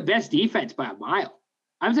 Everett's got the best defense by a mile.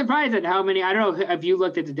 I'm surprised at how many. I don't know if you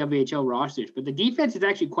looked at the WHL rosters, but the defense is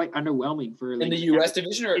actually quite underwhelming for in the U.S.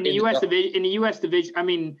 division or in the U.S. division. In the U.S. division, I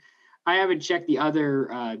mean, I haven't checked the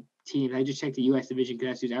other teams. I just checked the U.S. division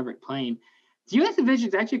because that's who's Everett playing. The U.S. division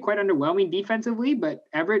is actually quite underwhelming defensively, but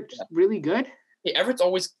Everett's really good. Hey, Everett's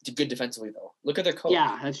always good defensively, though. Look at their coach.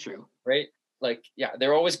 Yeah, that's true. Right? Like, yeah,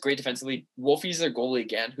 they're always great defensively. Wolfie's their goalie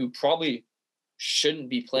again, who probably shouldn't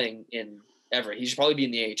be playing in Everett. He should probably be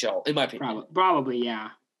in the AHL, in my opinion. Probably, yeah.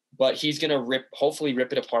 But he's gonna hopefully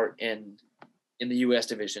rip it apart in the U.S.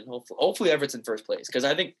 division. Hopefully Everett's in first place, because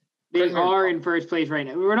I think they are in first place right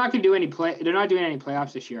now. We're not gonna do any play. They're not doing any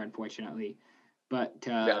playoffs this year, unfortunately. But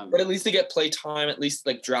but at least they get play time. At least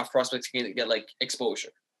like draft prospects can get like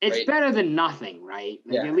exposure. it's right? better than nothing, right?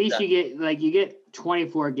 Like at least you get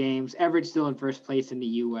 24 games. Everett's still in first place in the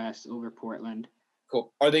U.S. over Portland.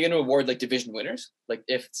 Cool. Are they going to award like division winners? Like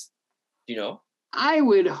if it's, you know? I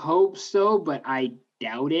would hope so, but I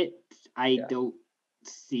doubt it. I don't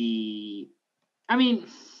see. I mean,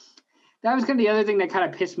 that was kind of the other thing that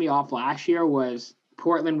kind of pissed me off last year was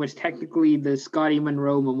Portland was technically the Scotty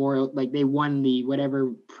Monroe Memorial. Like they won the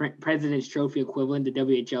whatever President's Trophy equivalent to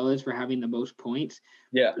WHL is for having the most points.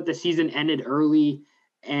 Yeah. But the season ended early,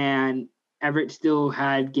 and Everett still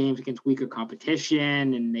had games against weaker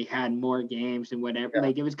competition, and they had more games and whatever. Yeah.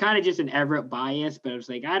 Like it was kind of just an Everett bias, but I was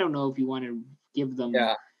like, I don't know if you want to give them.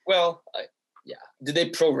 Yeah. Well, yeah. Did they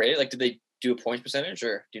prorate it? Like, did they do a points percentage,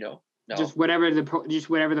 or do you know? No. Just whatever the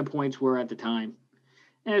points were at the time.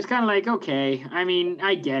 And it's kind of like, okay, I mean,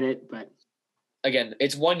 I get it, but again,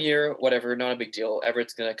 it's 1 year, whatever, not a big deal.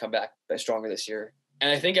 Everett's gonna come back stronger this year.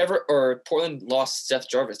 And I think Portland lost Seth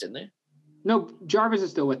Jarvis, didn't they? No, Jarvis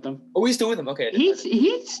is still with them. Oh, he's still with them. Okay.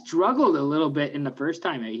 He struggled a little bit in the first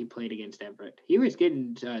time that he played against Everett. He was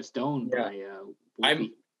getting stoned by.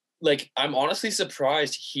 I'm honestly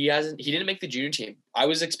surprised he didn't make the junior team. I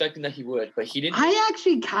was expecting that he would, but he didn't. I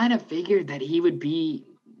actually kind of figured that he would be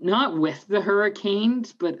not with the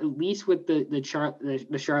Hurricanes, but at least with the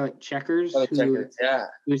Charlotte Checkers,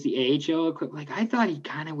 who's the AHL equivalent. Like I thought he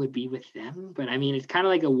kind of would be with them, but I mean it's kind of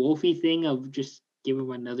like a Wolfie thing of just give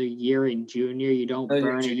him another year in junior. You don't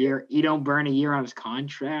burn a year. You don't burn a year on his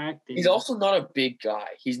contract. He's also not a big guy.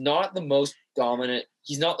 He's not the most dominant.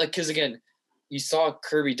 He's not like because again. You saw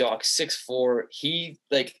Kirby Dach 6'4". He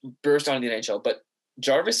like burst on the NHL, but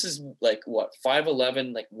Jarvis is like what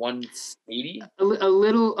 5'11", like 180. A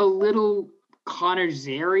little Connor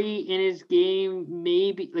Zary in his game,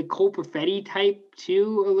 maybe like Cole Perfetti type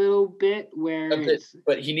too, a little bit.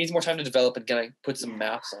 But he needs more time to develop and kind of put some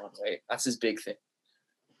maps on. Right, that's his big thing.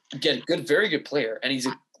 Again, very good player, and he's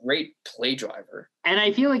a great play driver. And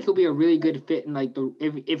I feel like he'll be a really good fit in like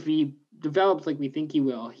if he develops like we think he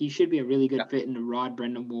will, he should be a really good fit in the Rod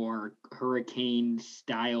Brind'Amour Hurricane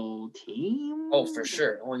style team. Oh, for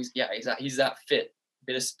sure. Oh, he's that fit.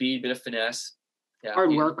 Bit of speed, bit of finesse. Yeah,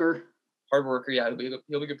 hard worker. Yeah, he'll be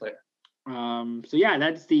a good player. So yeah, and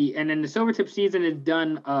then the Silvertip season is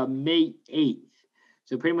done May 8th.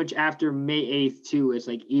 So pretty much after May 8th too, it's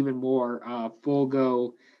like even more full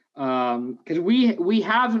go. Because we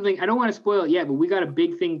have something. I don't want to spoil it yet, but we got a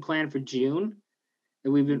big thing planned for June that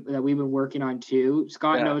we've been working on too.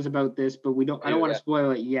 Scott knows about this, but I don't want to spoil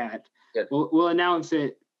it yet. Good. We'll announce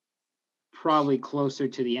it probably closer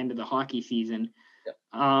to the end of the hockey season. Yep.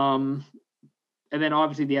 And then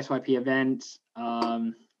obviously the SYP events.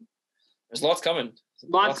 There's lots coming.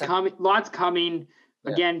 Lots coming.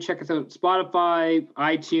 Yeah. Again, check us out Spotify,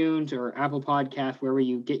 iTunes, or Apple Podcasts, wherever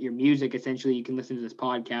you get your music. Essentially, you can listen to this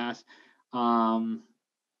podcast.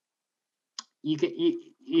 You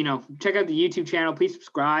can check out the YouTube channel. Please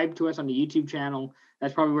subscribe to us on the YouTube channel.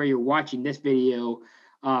 That's probably where you're watching this video.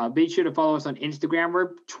 Be sure to follow us on Instagram.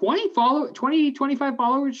 We're 25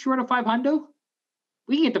 followers short of 500.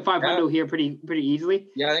 We can get to 500 here pretty easily.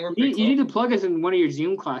 Yeah, I think we're pretty close. You need to plug us in one of your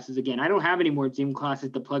Zoom classes again. I don't have any more Zoom classes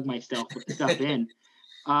to plug my stuff in.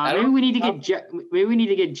 Maybe we need to get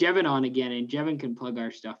Jevin on again, and Jevin can plug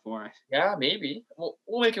our stuff for us. Yeah, maybe.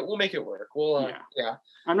 We'll make it work. Yeah.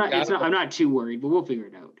 I'm not too worried, but we'll figure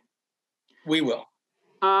it out. We will.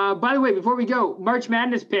 By the way, before we go, March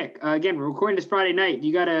Madness pick. Again, we're recording this Friday night.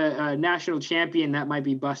 You got a national champion that might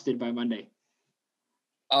be busted by Monday.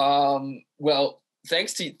 Well,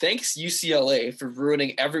 thanks UCLA for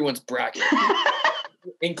ruining everyone's bracket,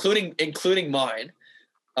 including mine.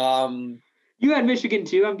 You had Michigan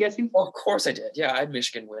too, I'm guessing? Well, of course I did. Yeah, I had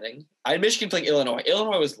Michigan winning. I had Michigan playing Illinois.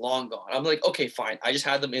 Illinois was long gone. I'm like, okay, fine. I just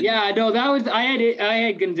had them in. Yeah, no, I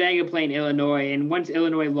had Gonzaga playing Illinois, and once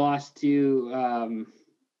Illinois lost to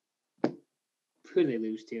who did they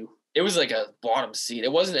lose to? It was like a bottom seed.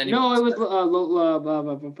 It wasn't any. No, it was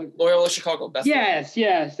Loyola Chicago. Yes,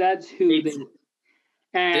 that's who they.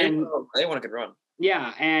 And they want a good run.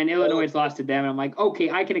 Yeah, and Illinois lost to them, and I'm like,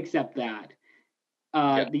 okay, I can accept that.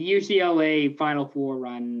 The UCLA Final Four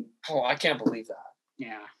run. Oh, I can't believe that.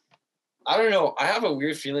 Yeah. I don't know. I have a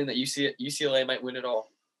weird feeling that UCLA might win it all.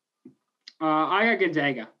 I got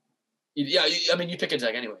Gonzaga. Yeah, you pick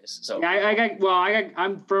Gonzaga anyways. So yeah,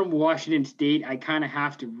 I'm from Washington State. I kind of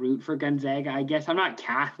have to root for Gonzaga. I guess I'm not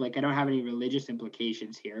Catholic. I don't have any religious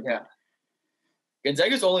implications here. Yeah.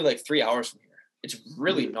 Gonzaga's only like 3 hours from here. It's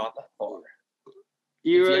really not that far.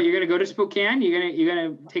 You're gonna go to Spokane. You're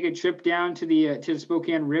gonna take a trip down to the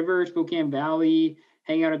Spokane River, Spokane Valley,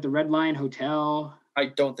 hang out at the Red Lion Hotel. I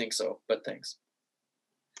don't think so, but thanks.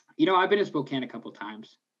 You know, I've been to Spokane a couple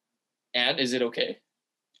times. And is it okay?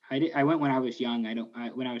 I went when I was young.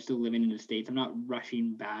 When I was still living in the States. I'm not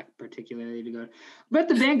rushing back particularly to go. Met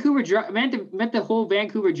the whole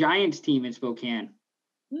Vancouver Giants team in Spokane.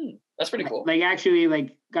 That's pretty cool. Like actually,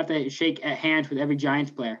 like got to shake hands with every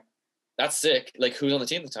Giants player. That's sick. Like who's on the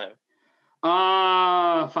team at the time?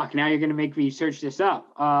 Fuck! Now you're gonna make me search this up.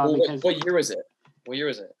 Because what year was it?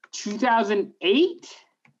 2008.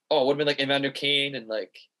 Oh, it would have been like Evander Kane and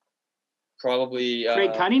like probably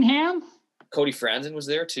Craig Cunningham. Cody Franzen was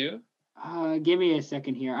there too. Give me a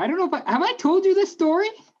second here. I don't know if have I told you this story?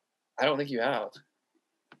 I don't think you have.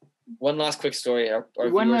 One last quick story.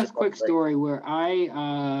 Story where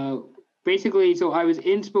I basically, so I was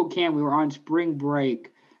in Spokane. We were on spring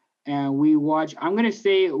break, and we watched. I'm gonna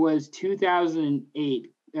say it was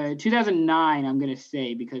 2008, 2009. I'm gonna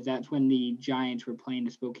say because that's when the Giants were playing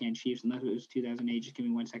the Spokane Chiefs. Unless it was 2008. Just give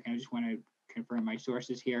me 1 second. I just want to confirm my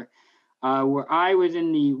sources here. Where I was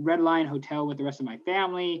in the Red Lion Hotel with the rest of my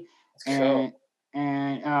family, and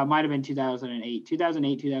might have been 2008,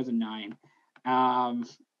 2009.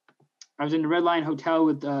 I was in the Red Lion Hotel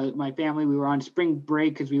with my family. We were on spring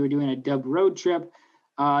break because we were doing a dub road trip.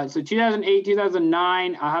 So 2008,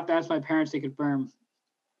 2009, I'll have to ask my parents to confirm.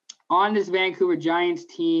 On this Vancouver Giants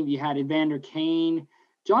team, you had Evander Kane,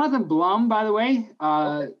 Jonathan Blum, by the way,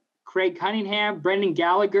 Craig Cunningham, Brendan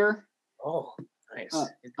Gallagher. Oh, nice.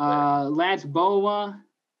 Lance Boma,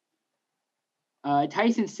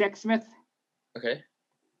 Tyson Sexsmith. Okay.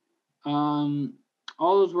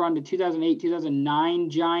 All those were on the 2008, 2009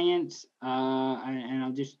 Giants. And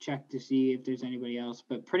I'll just check to see if there's anybody else.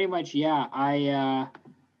 But pretty much, yeah,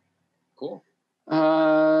 cool.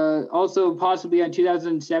 Also possibly on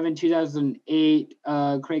 2007, 2008,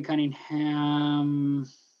 Craig Cunningham,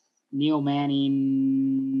 Neil Manning,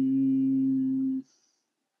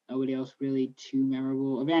 nobody else really too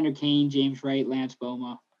memorable. Evander Kane, James Wright, Lance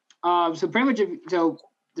Boma. So pretty much, so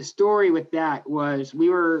the story with that was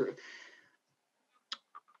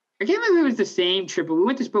I can't remember if it was the same trip, but we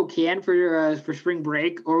went to Spokane for spring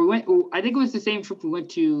break, or I think it was the same trip we went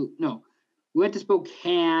to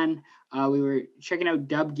Spokane. We were checking out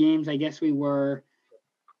dub games, I guess we were.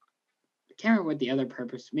 I can't remember what the other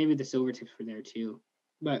purpose, maybe the Silvertips were there too.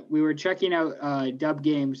 But we were checking out dub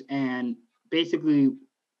games, and basically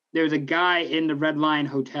there was a guy in the Red Lion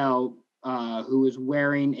Hotel who was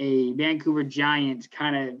wearing a Vancouver Giants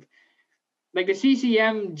kind of like the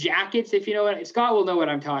CCM jackets, if you know what Scott will know what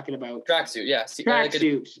I'm talking about. Tracksuit, yeah.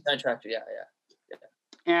 Tracksuits. Tracksuit, yeah.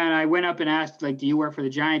 And I went up and asked, like, do you work for the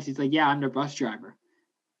Giants? He's like, yeah, I'm their bus driver.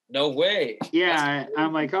 No way. Yeah,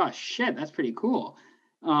 I'm like, oh shit, that's pretty cool.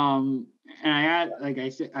 And I asked, are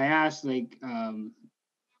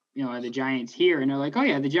the Giants here? And they're like, oh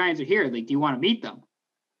yeah, the Giants are here. Like, do you want to meet them?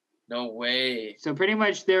 No way. So pretty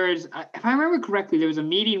much if I remember correctly, there was a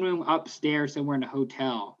meeting room upstairs somewhere in the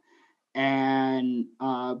hotel. And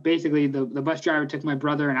basically the bus driver took my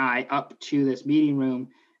brother and I up to this meeting room,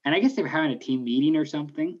 and I guess they were having a team meeting or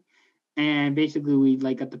something. And basically we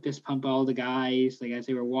got to fist pump all the guys like as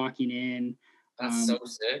they were walking in. That's so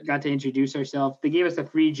sick. Got to introduce ourselves. They gave us a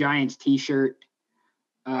free Giants t-shirt,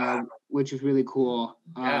 which was really cool.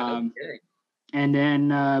 Yeah, no kidding. And then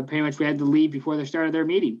pretty much we had to leave before they started their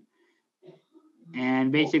meeting.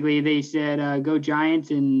 And basically they said, go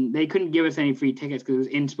Giants, and they couldn't give us any free tickets because it was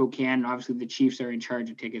in Spokane, and obviously the Chiefs are in charge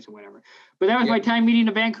of tickets or whatever. But that was my time meeting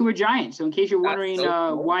the Vancouver Giants. So in case you're wondering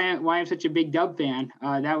cool. why I'm such a big dub fan,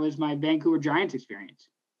 that was my Vancouver Giants experience.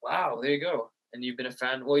 Wow, there you go. And you've been a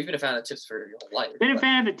fan, you've been a fan of the Tips for your whole life. Been a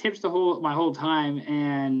fan of the Tips my whole time,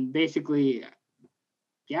 and basically,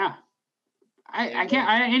 yeah.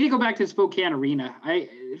 I need to go back to Spokane Arena.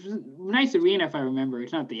 It was a nice arena if I remember.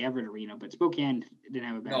 It's not the Everett Arena, but Spokane didn't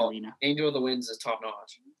have a bad arena. Angel of the Winds is top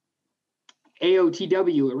notch.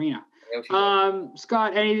 AOTW Arena.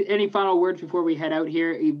 Scott, any final words before we head out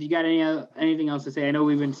here? If you got anything else to say? I know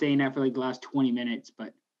we've been saying that for the last 20 minutes,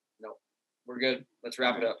 but no, we're good. Let's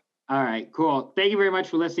wrap it up. All right, cool. Thank you very much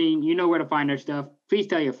for listening. You know where to find our stuff. Please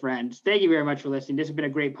tell your friends. Thank you very much for listening. This has been a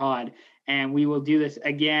great pod, and we will do this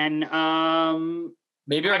again.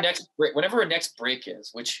 Maybe our next break, whenever our next break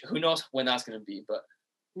is, which who knows when that's going to be, but.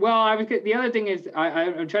 Well, the other thing is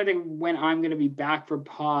I'm trying to think when I'm going to be back for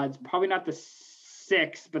pods. Probably not the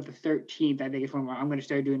 6th, but the 13th. I think is when I'm going to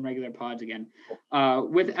start doing regular pods again.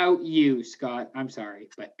 Without you, Scott. I'm sorry,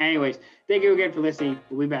 but anyways, thank you again for listening.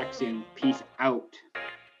 We'll be back soon. Peace out.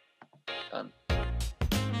 Done.